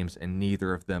two names, and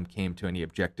neither of them came to any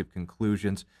objective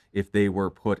conclusions. If they were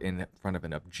put in front of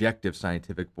an objective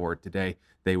scientific board today,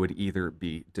 they would either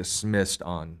be dismissed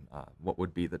on what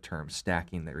would be the term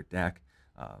stacking their deck,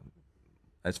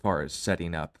 as far as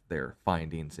setting up their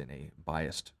findings in a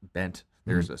biased bent.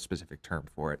 There's a specific term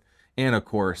for it. And of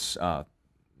course,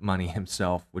 Money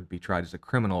himself would be tried as a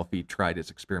criminal if he tried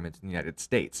his experiments in the United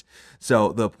States.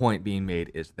 So the point being made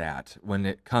is that when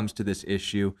it comes to this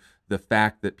issue, the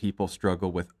fact that people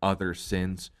struggle with other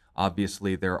sins,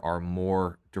 obviously there are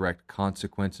more direct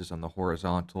consequences on the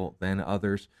horizontal than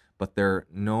others, but they're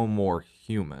no more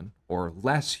human or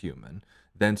less human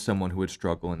than someone who would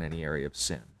struggle in any area of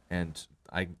sin. And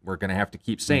we're going to have to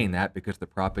keep saying that because the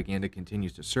propaganda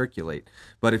continues to circulate.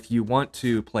 But if you want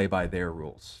to play by their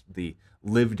rules, the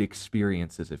lived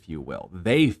experiences, if you will,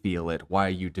 they feel it, why are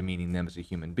you demeaning them as a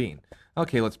human being?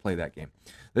 Okay, let's play that game.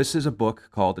 This is a book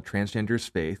called The Transgender's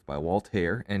Faith by Walt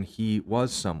Hare, and he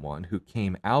was someone who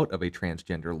came out of a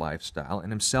transgender lifestyle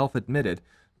and himself admitted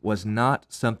was not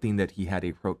something that he had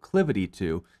a proclivity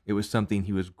to. It was something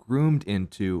he was groomed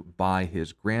into by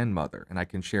his grandmother. And I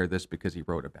can share this because he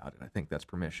wrote about it. I think that's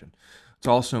permission. It's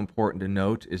also important to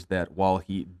note is that while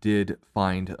he did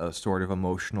find a sort of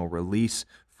emotional release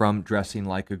from dressing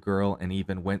like a girl and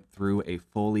even went through a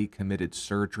fully committed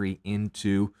surgery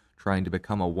into trying to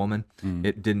become a woman,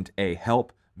 it didn't A,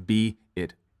 help, B,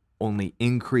 it only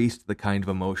increased the kind of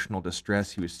emotional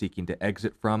distress he was seeking to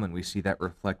exit from, and we see that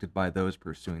reflected by those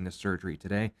pursuing the surgery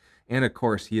today. And of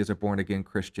course, he is a born-again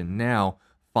Christian now,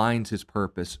 finds his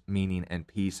purpose, meaning, and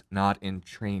peace not in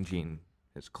changing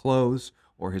his clothes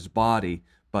or his body,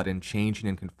 but in changing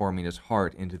and conforming his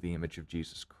heart into the image of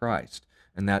Jesus Christ.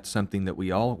 and that's something that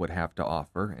we all would have to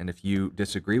offer. And if you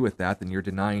disagree with that, then you're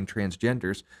denying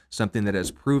transgenders something that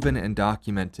has proven and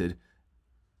documented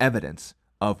evidence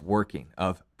of working,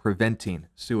 of preventing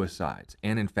suicides,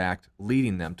 and in fact,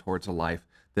 leading them towards a life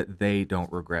that they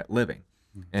don't regret living.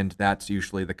 And that's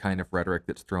usually the kind of rhetoric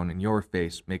that's thrown in your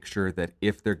face. Make sure that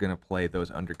if they're going to play those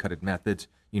undercutted methods,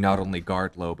 you not only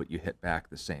guard low, but you hit back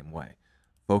the same way.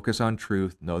 Focus on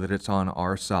truth, know that it's on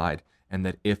our side, and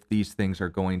that if these things are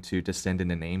going to descend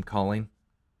into name calling,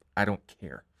 I don't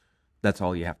care. That's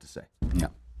all you have to say.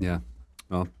 Yeah.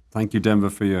 Well, thank you, Denver,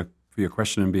 for your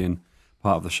question and being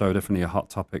part of the show. Definitely a hot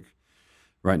topic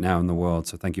right now in the world.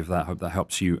 So thank you for that. Hope that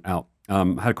helps you out. I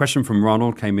had a question from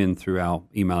Ronald, came in through our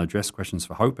email address,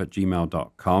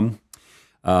 questionsforhope@gmail.com,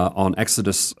 on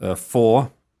Exodus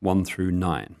 4, 1 through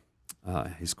 9.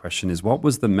 His question is, what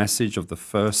was the message of the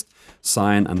first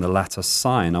sign and the latter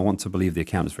sign? I want to believe the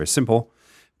account is very simple,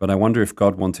 but I wonder if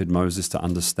God wanted Moses to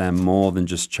understand more than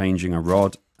just changing a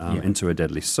rod into a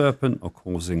deadly serpent or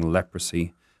causing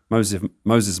leprosy.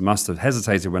 Moses must have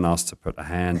hesitated when asked to put a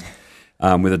hand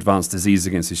with advanced disease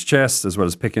against his chest, as well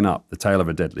as picking up the tail of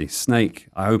a deadly snake.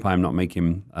 I hope I'm not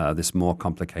making this more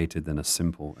complicated than a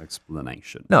simple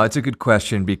explanation. No, it's a good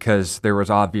question because there was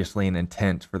obviously an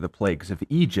intent for the plagues of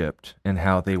Egypt and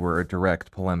how they were a direct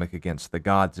polemic against the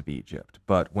gods of Egypt.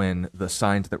 But when the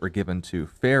signs that were given to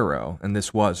Pharaoh, and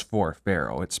this was for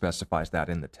Pharaoh, it specifies that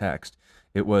in the text,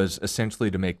 it was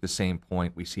essentially to make the same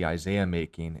point we see Isaiah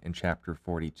making in chapter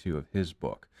 42 of his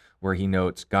book, where he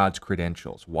notes God's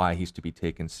credentials, why he's to be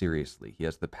taken seriously. He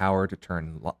has the power to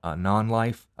turn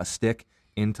non-life, a stick,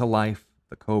 into life,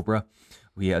 the cobra.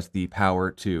 He has the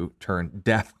power to turn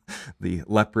death, the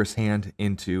leprous hand,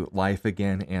 into life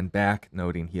again and back,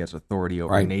 noting he has authority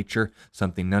over nature,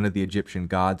 something none of the Egyptian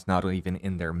gods, not even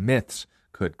in their myths,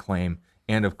 could claim.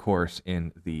 And of course,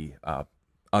 in the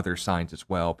other signs as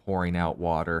well, pouring out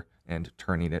water and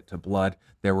turning it to blood.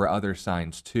 There were other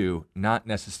signs too, not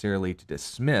necessarily to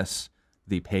dismiss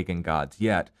the pagan gods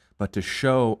yet, but to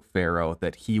show Pharaoh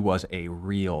that he was a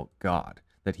real God,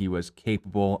 that he was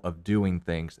capable of doing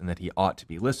things and that he ought to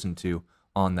be listened to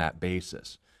on that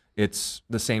basis. It's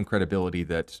the same credibility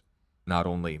that not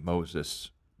only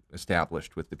Moses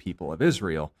established with the people of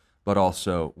Israel, but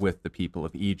also with the people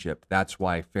of Egypt. That's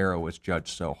why Pharaoh was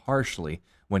judged so harshly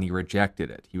when he rejected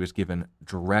it. He was given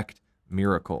direct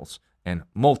miracles, and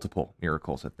multiple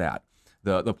miracles at that.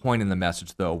 The point in the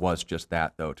message, though, was just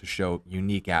that, though, to show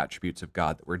unique attributes of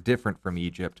God that were different from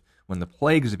Egypt. When the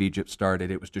plagues of Egypt started,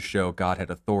 it was to show God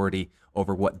had authority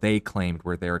over what they claimed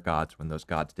were their gods when those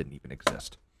gods didn't even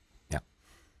exist. Yeah.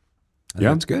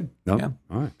 That's good. No. Yeah.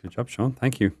 All right. Good job, Sean.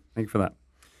 Thank you. Thank you for that.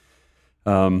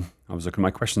 I was looking at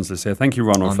my questions list here. Thank you,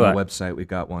 Ronald, for that. On the website, we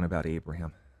got one about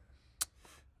Abraham.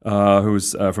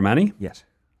 Who's from Annie? Yes.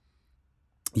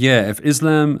 Yeah, if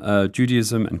Islam,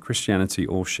 Judaism, and Christianity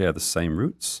all share the same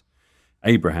roots,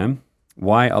 Abraham,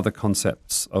 why are the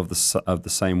concepts of the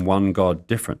same one God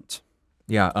different?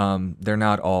 Yeah, they're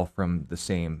not all from the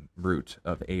same root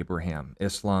of Abraham.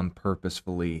 Islam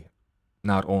purposefully,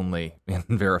 not only in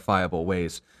verifiable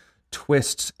ways,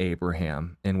 twists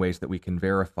Abraham in ways that we can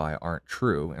verify aren't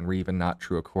true, and were even not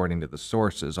true according to the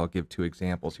sources. I'll give two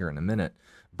examples here in a minute.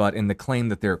 But in the claim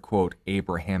that they're, quote,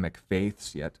 Abrahamic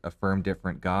faiths, yet affirm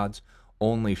different gods,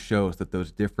 only shows that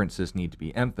those differences need to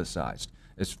be emphasized.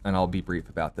 And I'll be brief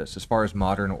about this. As far as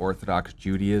modern Orthodox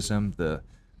Judaism, the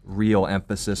real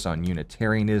emphasis on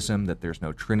Unitarianism, that there's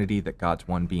no Trinity, that God's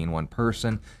one being, one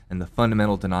person, and the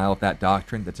fundamental denial of that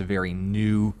doctrine, that's a very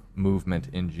new movement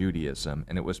in Judaism,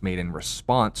 and it was made in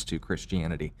response to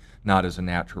Christianity, not as a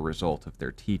natural result of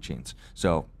their teachings.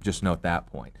 So just note that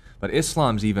point. But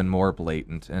Islam's even more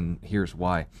blatant, and here's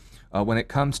why. When it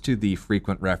comes to the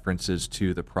frequent references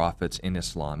to the prophets in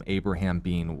Islam, Abraham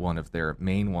being one of their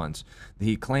main ones,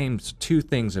 he claims two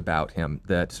things about him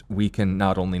that we can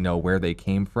not only know where they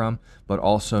came from, but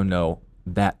also know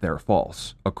that they're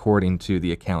false, according to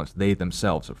the accounts they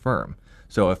themselves affirm.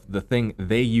 So if the thing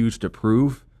they use to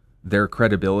prove their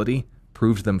credibility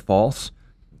proves them false,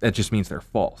 that just means they're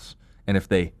false. And if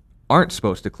they aren't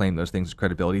supposed to claim those things as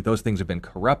credibility, those things have been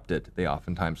corrupted, they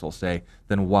oftentimes will say,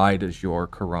 then why does your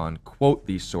Quran quote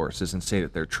these sources and say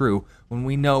that they're true when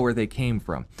we know where they came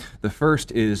from? The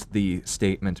first is the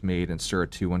statement made in Surah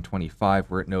 2:125,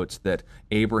 where it notes that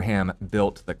Abraham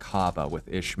built the Kaaba with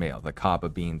Ishmael, the Kaaba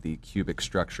being the cubic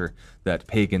structure that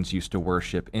pagans used to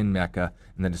worship in Mecca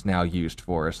and that is now used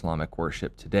for Islamic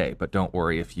worship today. But don't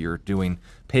worry, if you're doing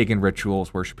pagan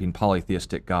rituals worshiping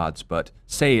polytheistic gods, but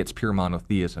say it's pure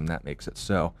monotheism. That makes it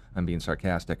so. I'm being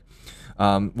sarcastic.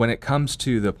 When it comes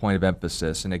to the point of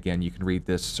emphasis, and again, you can read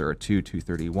this, Surah 2,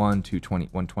 231, 220,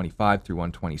 125 through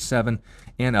 127,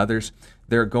 and others,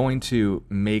 they're going to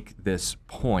make this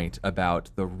point about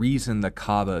the reason the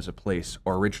Kaaba as a place,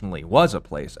 or originally was a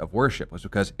place of worship, was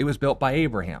because it was built by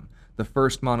Abraham, the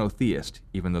first monotheist,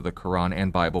 even though the Quran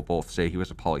and Bible both say he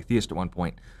was a polytheist at one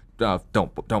point.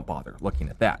 Don't bother looking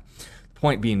at that. The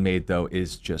point being made, though,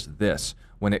 is just this.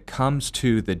 When it comes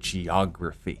to the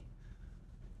geography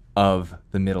of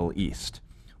the Middle East,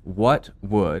 what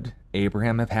would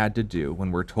Abraham have had to do when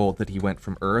we're told that he went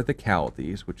from Ur the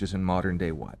Chaldees, which is in modern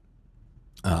day what?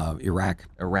 Iraq.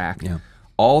 Yeah.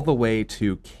 All the way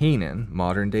to Canaan,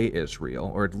 modern day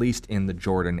Israel, or at least in the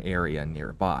Jordan area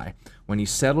nearby. When he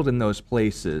settled in those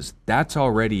places, that's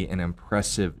already an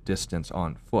impressive distance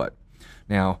on foot.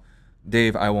 Now,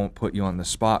 Dave, I won't put you on the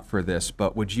spot for this,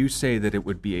 but would you say that it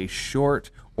would be a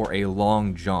short or a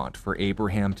long jaunt for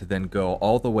Abraham to then go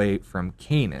all the way from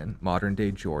Canaan, modern day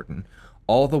Jordan,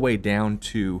 all the way down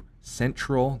to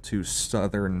central to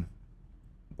southern,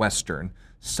 western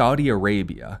Saudi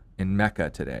Arabia in Mecca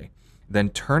today, then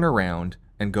turn around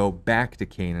and go back to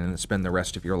Canaan and spend the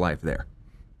rest of your life there?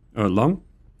 Long?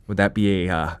 Would that be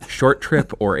a short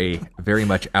trip or a very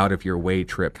much out of your way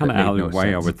trip? Kind of out of your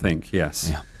way, I would think, yes.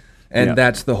 Yeah. And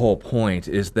that's the whole point,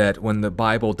 is that when the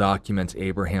Bible documents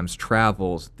Abraham's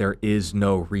travels, there is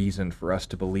no reason for us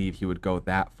to believe he would go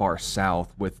that far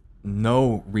south with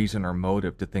no reason or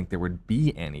motive to think there would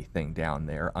be anything down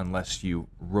there unless you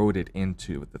wrote it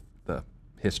into the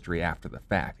history after the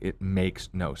fact. It makes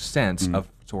no sense of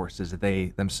sources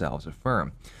they themselves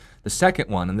affirm. The second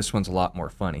one, and this one's a lot more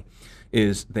funny,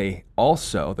 is the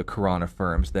Quran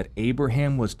affirms that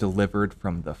Abraham was delivered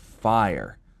from the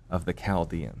fire of the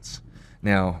Chaldeans.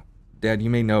 Now, Dad, you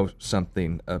may know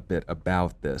something a bit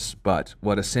about this, but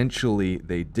what essentially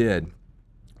they did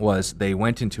was they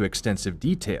went into extensive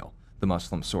detail, the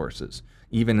Muslim sources,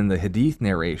 even in the Hadith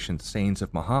narrations, sayings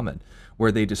of Muhammad,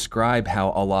 where they describe how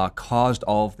Allah caused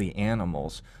all of the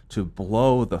animals to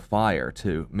blow the fire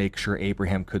to make sure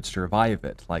Abraham could survive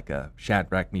it, like a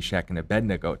Shadrach, Meshach, and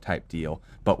Abednego type deal,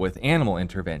 but with animal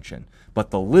intervention. But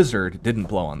the lizard didn't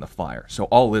blow on the fire, so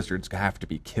all lizards have to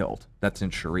be killed. That's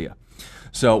in Sharia.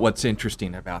 So what's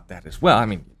interesting about that is, well, I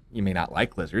mean, you may not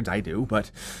like lizards, I do,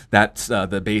 but that's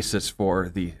the basis for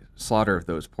the slaughter of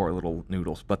those poor little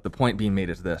noodles. But the point being made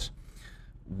is this.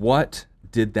 What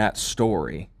did that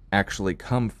story actually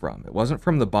come from? It wasn't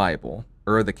from the Bible.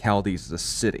 Ur the Chaldees is a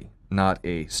city, not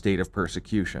a state of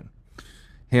persecution.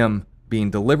 Him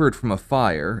being delivered from a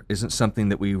fire isn't something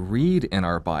that we read in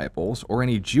our Bibles, or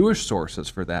any Jewish sources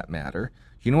for that matter.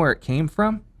 You know where it came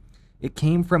from? It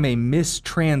came from a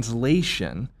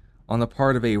mistranslation on the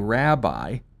part of a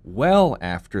rabbi well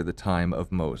after the time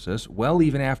of Moses, well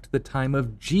even after the time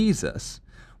of Jesus,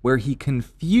 where he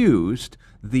confused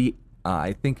the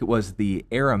I think it was the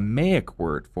Aramaic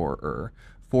word for Ur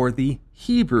for the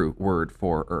Hebrew word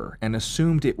for Ur, and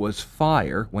assumed it was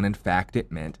fire when in fact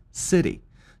it meant city.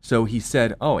 So he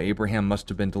said, oh, Abraham must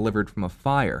have been delivered from a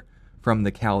fire from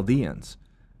the Chaldeans,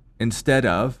 instead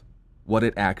of what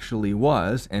it actually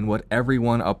was, and what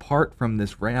everyone apart from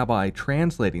this rabbi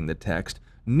translating the text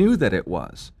knew that it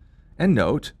was. And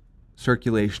note,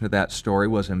 circulation of that story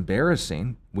was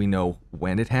embarrassing. We know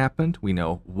when it happened, we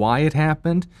know why it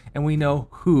happened, and we know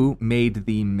who made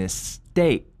the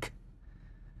mistake.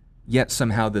 Yet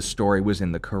somehow this story was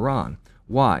in the Quran.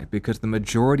 Why? Because the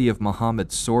majority of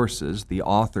Muhammad's sources, the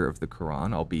author of the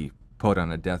Quran, I'll be put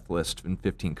on a death list in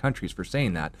 15 countries for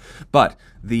saying that, but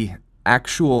the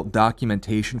actual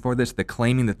documentation for this, the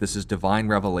claiming that this is divine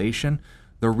revelation,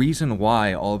 the reason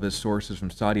why all of his sources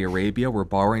from Saudi Arabia were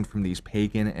borrowing from these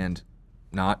pagan and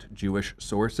not Jewish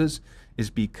sources is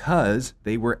because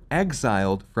they were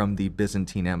exiled from the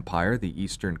Byzantine Empire, the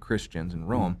Eastern Christians in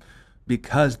Rome,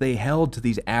 because they held to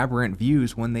these aberrant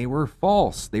views when they were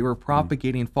false. They were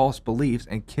propagating false beliefs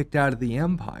and kicked out of the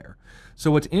empire.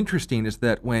 So what's interesting is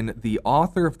that when the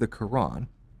author of the Quran,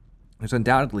 who's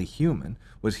undoubtedly human,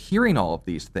 was hearing all of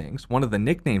these things, one of the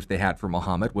nicknames they had for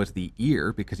Muhammad was the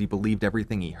ear, because he believed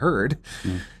everything he heard.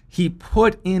 He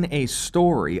put in a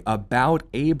story about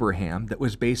Abraham that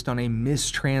was based on a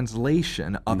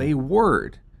mistranslation of a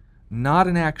word, not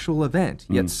an actual event.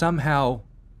 Yet somehow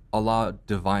Allah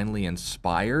divinely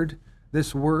inspired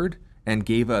this word and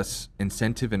gave us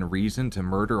incentive and reason to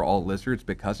murder all lizards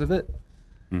because of it.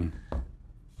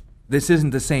 This isn't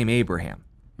the same Abraham.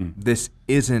 This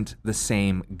isn't the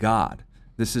same God.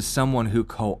 This is someone who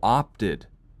co-opted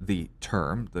the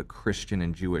term, the Christian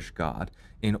and Jewish God,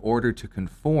 in order to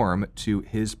conform to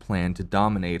his plan to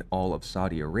dominate all of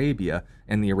Saudi Arabia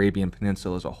and the Arabian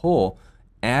Peninsula as a whole,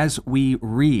 as we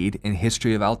read in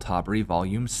History of Al-Tabari,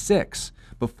 Volume 6.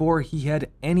 Before he had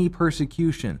any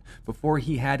persecution, before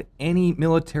he had any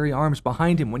military arms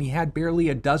behind him, when he had barely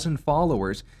a dozen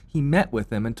followers, he met with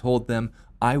them and told them,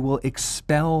 I will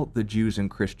expel the Jews and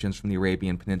Christians from the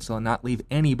Arabian Peninsula and not leave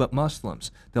any but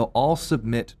Muslims. They'll all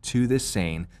submit to this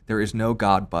saying, there is no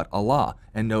God but Allah.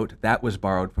 And note, that was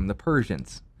borrowed from the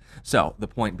Persians. So the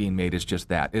point being made is just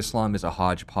that. Islam is a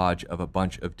hodgepodge of a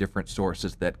bunch of different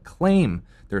sources that claim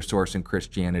their source in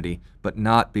Christianity, but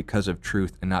not because of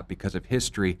truth and not because of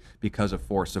history, because of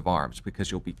force of arms, because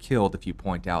you'll be killed if you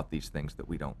point out these things that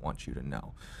we don't want you to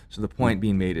know. So the point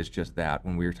being made is just that.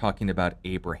 When we're talking about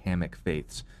Abrahamic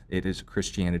faiths, it is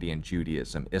Christianity and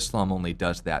Judaism. Islam only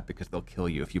does that because they'll kill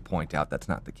you if you point out that's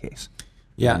not the case.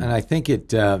 Yeah, and I think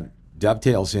it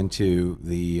dovetails into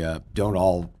the don't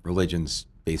all religions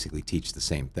basically teach the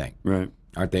same thing. Right.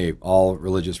 Aren't they all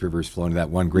religious rivers flow into that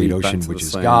one great ocean, which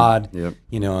is same. God? Yep.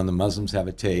 You know, and the Muslims have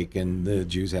a take, and the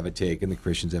Jews have a take, and the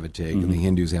Christians have a take, and the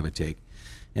Hindus have a take,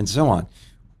 and so on.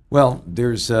 Well,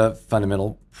 there's a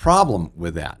fundamental problem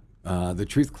with that. The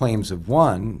truth claims of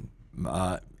one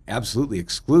absolutely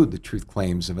exclude the truth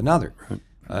claims of another.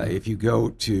 If you go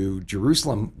to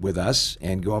Jerusalem with us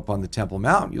and go up on the Temple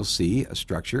Mount, you'll see a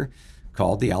structure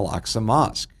called the Al-Aqsa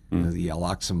Mosque. The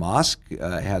Al-Aqsa Mosque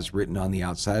has written on the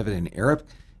outside of it in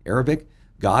Arabic,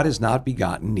 God is not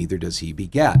begotten, neither does he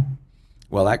beget.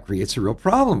 Well, that creates a real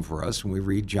problem for us when we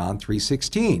read John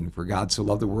 3:16. For God so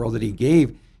loved the world that he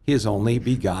gave his only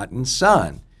begotten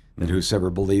Son, that whosoever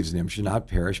believes in him should not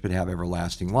perish but have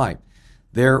everlasting life.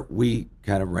 There we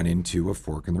kind of run into a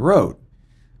fork in the road.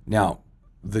 Now,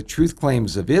 the truth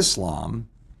claims of Islam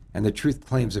and the truth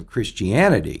claims of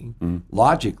Christianity,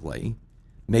 logically,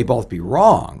 may both be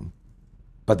wrong,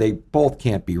 but they both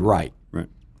can't be right. Right.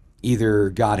 Either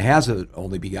God has an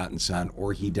only begotten Son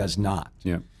or he does not.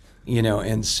 Yeah. You know,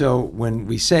 and so when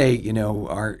we say,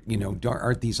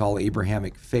 aren't these all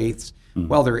Abrahamic faiths?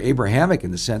 Well, they're Abrahamic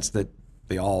in the sense that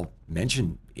they all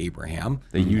mention Abraham.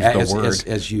 They use the word.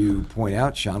 As you point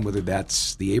out, Sean, whether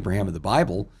that's the Abraham of the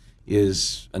Bible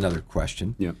is another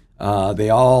question. Yeah. They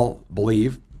all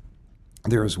believe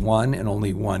there is one and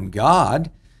only one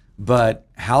God, but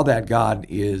how that God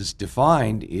is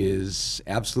defined is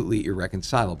absolutely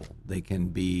irreconcilable. They can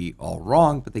be all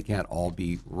wrong, but they can't all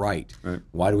be right.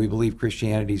 Why do we believe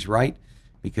Christianity's right?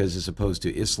 Because as opposed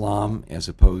to Islam, as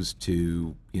opposed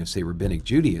to, say, Rabbinic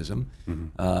Judaism,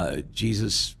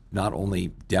 Jesus not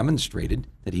only demonstrated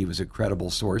that he was a credible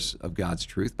source of God's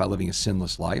truth by living a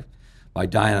sinless life, by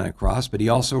dying on a cross, but he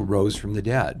also rose from the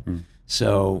dead.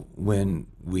 So when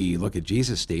we look at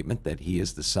Jesus' statement that he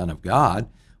is the Son of God,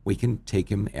 we can take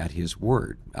him at his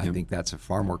word. I think that's a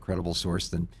far more credible source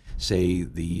than, say,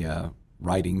 the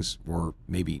writings, or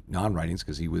maybe non-writings,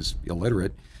 because he was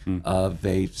illiterate, of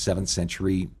a 7th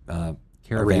century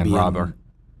Arabian robber,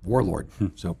 warlord.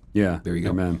 So Yeah. there you go.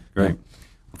 Amen. Great.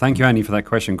 Well, thank you, Andy, for that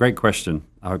question. Great question.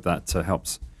 I hope that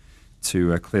helps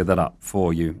to clear that up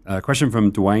for you. Question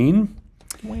from Dwayne.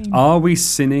 Are we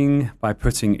sinning by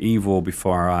putting evil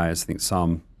before our eyes? I think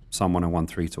Psalm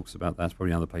 101:3 talks about that.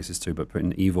 Probably in other places too, but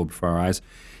putting evil before our eyes.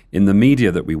 In the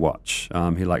media that we watch,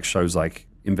 he likes shows like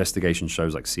investigation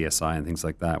shows like CSI and things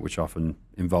like that, which often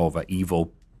involve an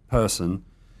evil person.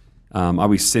 Are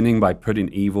we sinning by putting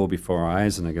evil before our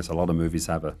eyes? And I guess a lot of movies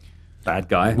have a bad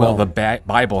guy. Well, the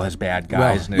Bible has bad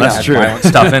guys, and it that's has true. violent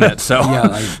stuff in it. So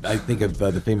I think of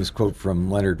the famous quote from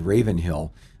Leonard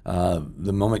Ravenhill.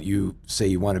 The moment you say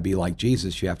you want to be like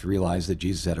Jesus, you have to realize that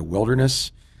Jesus had a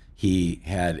wilderness, he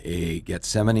had a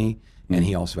Gethsemane, and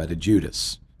he also had a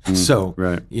Judas. So,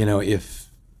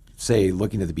 if, say,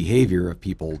 looking at the behavior of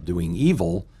people doing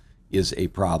evil is a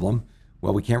problem,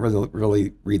 well, we can't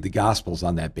really read the Gospels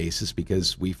on that basis,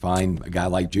 because we find a guy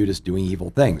like Judas doing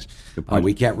evil things.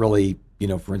 We can't really,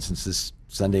 for instance, this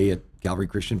Sunday at Calvary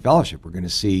Christian Fellowship, we're going to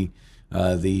see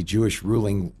the Jewish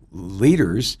ruling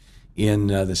leaders in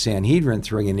the Sanhedrin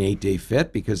throwing an 8-day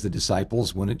fit because the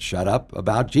disciples wouldn't shut up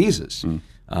about Jesus.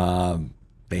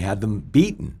 They had them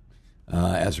beaten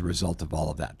as a result of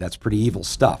all of that. That's pretty evil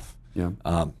stuff.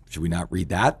 Should we not read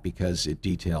that because it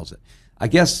details it? I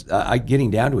guess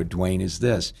getting down to it, Dwayne, is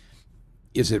this.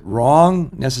 Is it wrong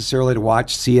necessarily to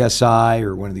watch CSI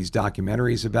or one of these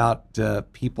documentaries about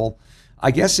people?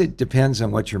 I guess it depends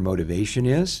on what your motivation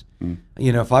is.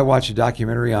 If I watch a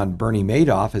documentary on Bernie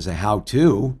Madoff as a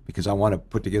how-to because I want to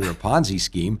put together a Ponzi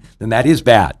scheme, then that is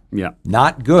bad.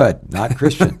 Not good, not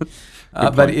Christian.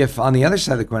 But if on the other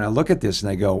side of the coin I look at this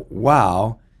and I go,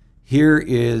 wow, Here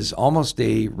is almost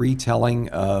a retelling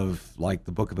of like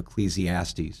the book of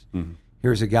Ecclesiastes.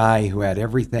 Here's a guy who had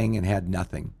everything and had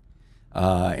nothing,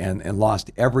 and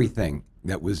lost everything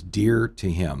that was dear to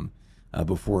him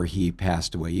before he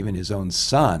passed away. Even his own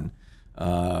son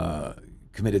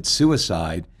committed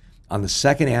suicide on the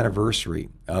second anniversary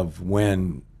of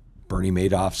when Bernie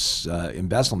Madoff's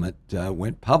embezzlement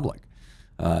went public.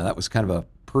 That was kind of a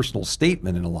personal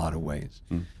statement in a lot of ways.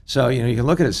 So, you can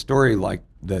look at a story like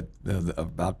that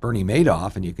about Bernie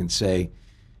Madoff, and you can say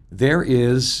there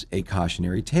is a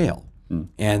cautionary tale,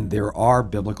 and there are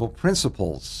biblical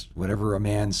principles. Whatever a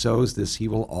man sows, this he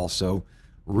will also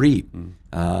reap.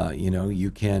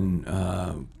 You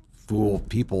can fool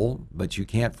people, but you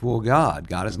can't fool God.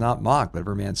 God is not mocked.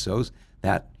 Whatever a man sows,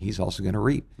 that he's also going to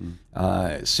reap.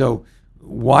 So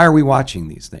why are we watching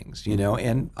these things?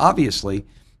 And obviously,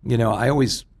 I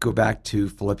always go back to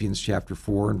Philippians chapter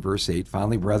 4 and verse 8.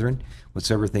 Finally, brethren,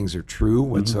 whatsoever things are true,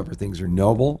 whatsoever things are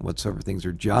noble, whatsoever things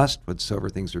are just, whatsoever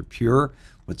things are pure,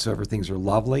 whatsoever things are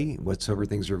lovely, whatsoever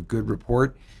things are of good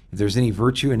report, if there's any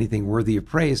virtue, anything worthy of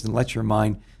praise, then let your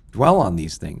mind dwell on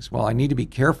these things. Well, I need to be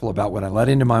careful about what I let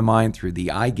into my mind through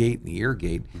the eye gate and the ear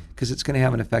gate, because it's going to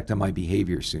have an effect on my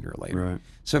behavior sooner or later. Right.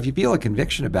 So if you feel a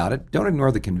conviction about it, don't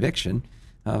ignore the conviction.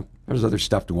 There's other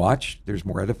stuff to watch. There's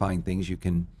more edifying things you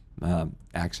can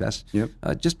access.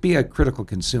 Just be a critical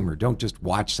consumer. Don't just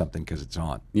watch something because it's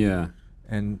on. Yeah.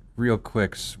 And real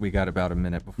quick, we got about a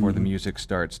minute before the music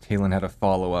starts. Talon had a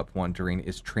follow-up wondering,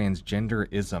 is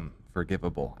transgenderism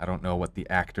forgivable? I don't know what the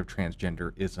act of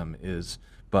transgenderism is,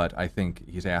 but I think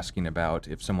he's asking about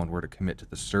if someone were to commit to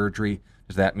the surgery,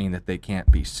 does that mean that they can't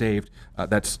be saved?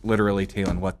 That's literally,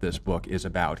 Talon, what this book is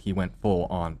about. He went full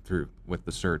on through with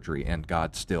the surgery, and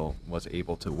God still was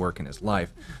able to work in his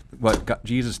life. What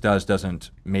Jesus does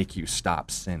doesn't make you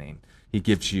stop sinning. He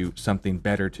gives you something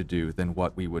better to do than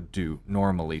what we would do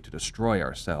normally to destroy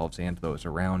ourselves and those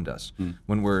around us.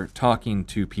 When we're talking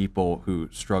to people who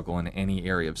struggle in any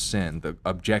area of sin, the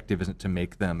objective isn't to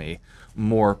make them a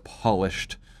more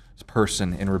polished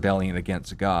person in rebellion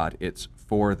against God. It's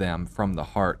for them from the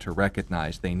heart to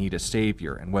recognize they need a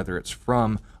Savior, and whether it's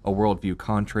from a worldview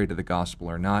contrary to the gospel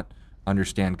or not,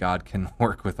 understand God can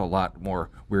work with a lot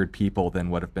more weird people than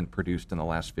what have been produced in the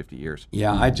last 50 years.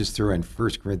 Yeah, I just threw in 1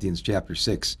 Corinthians chapter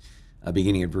 6,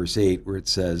 beginning at verse 8, where it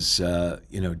says, do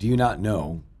you not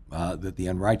know that the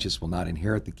unrighteous will not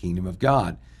inherit the kingdom of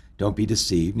God? Don't be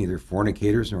deceived, neither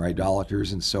fornicators nor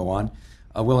idolaters and so on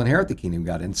will inherit the kingdom of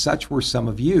God. And such were some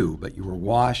of you, but you were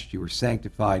washed, you were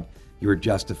sanctified, you were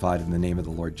justified in the name of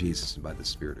the Lord Jesus and by the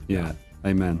Spirit of God.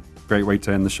 Amen. Great way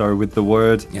to end the show with the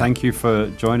word. Thank you for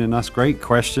joining us. Great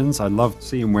questions. I love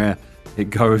seeing where it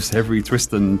goes, every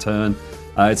twist and turn.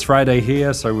 It's Friday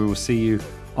here, so we will see you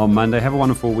on Monday. Have a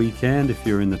wonderful weekend. If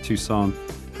you're in the Tucson,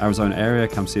 Arizona area,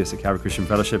 come see us at Calvary Christian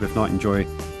Fellowship. If not, enjoy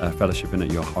fellowshipping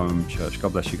at your home church.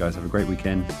 God bless you guys. Have a great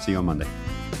weekend. See you on Monday.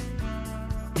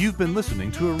 You've been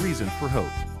listening to A Reason for Hope.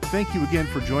 Thank you again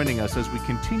for joining us as we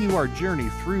continue our journey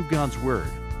through God's Word,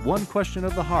 one question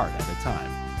of the heart at a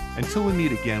time. Until we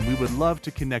meet again, we would love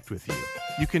to connect with you.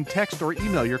 You can text or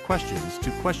email your questions to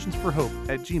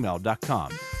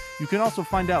questionsforhope@gmail.com. You can also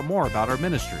find out more about our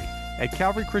ministry at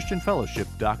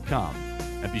calvarychristianfellowship.com.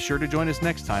 And be sure to join us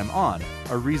next time on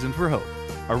A Reason for Hope.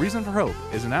 A Reason for Hope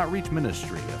is an outreach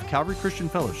ministry of Calvary Christian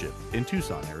Fellowship in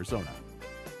Tucson, Arizona.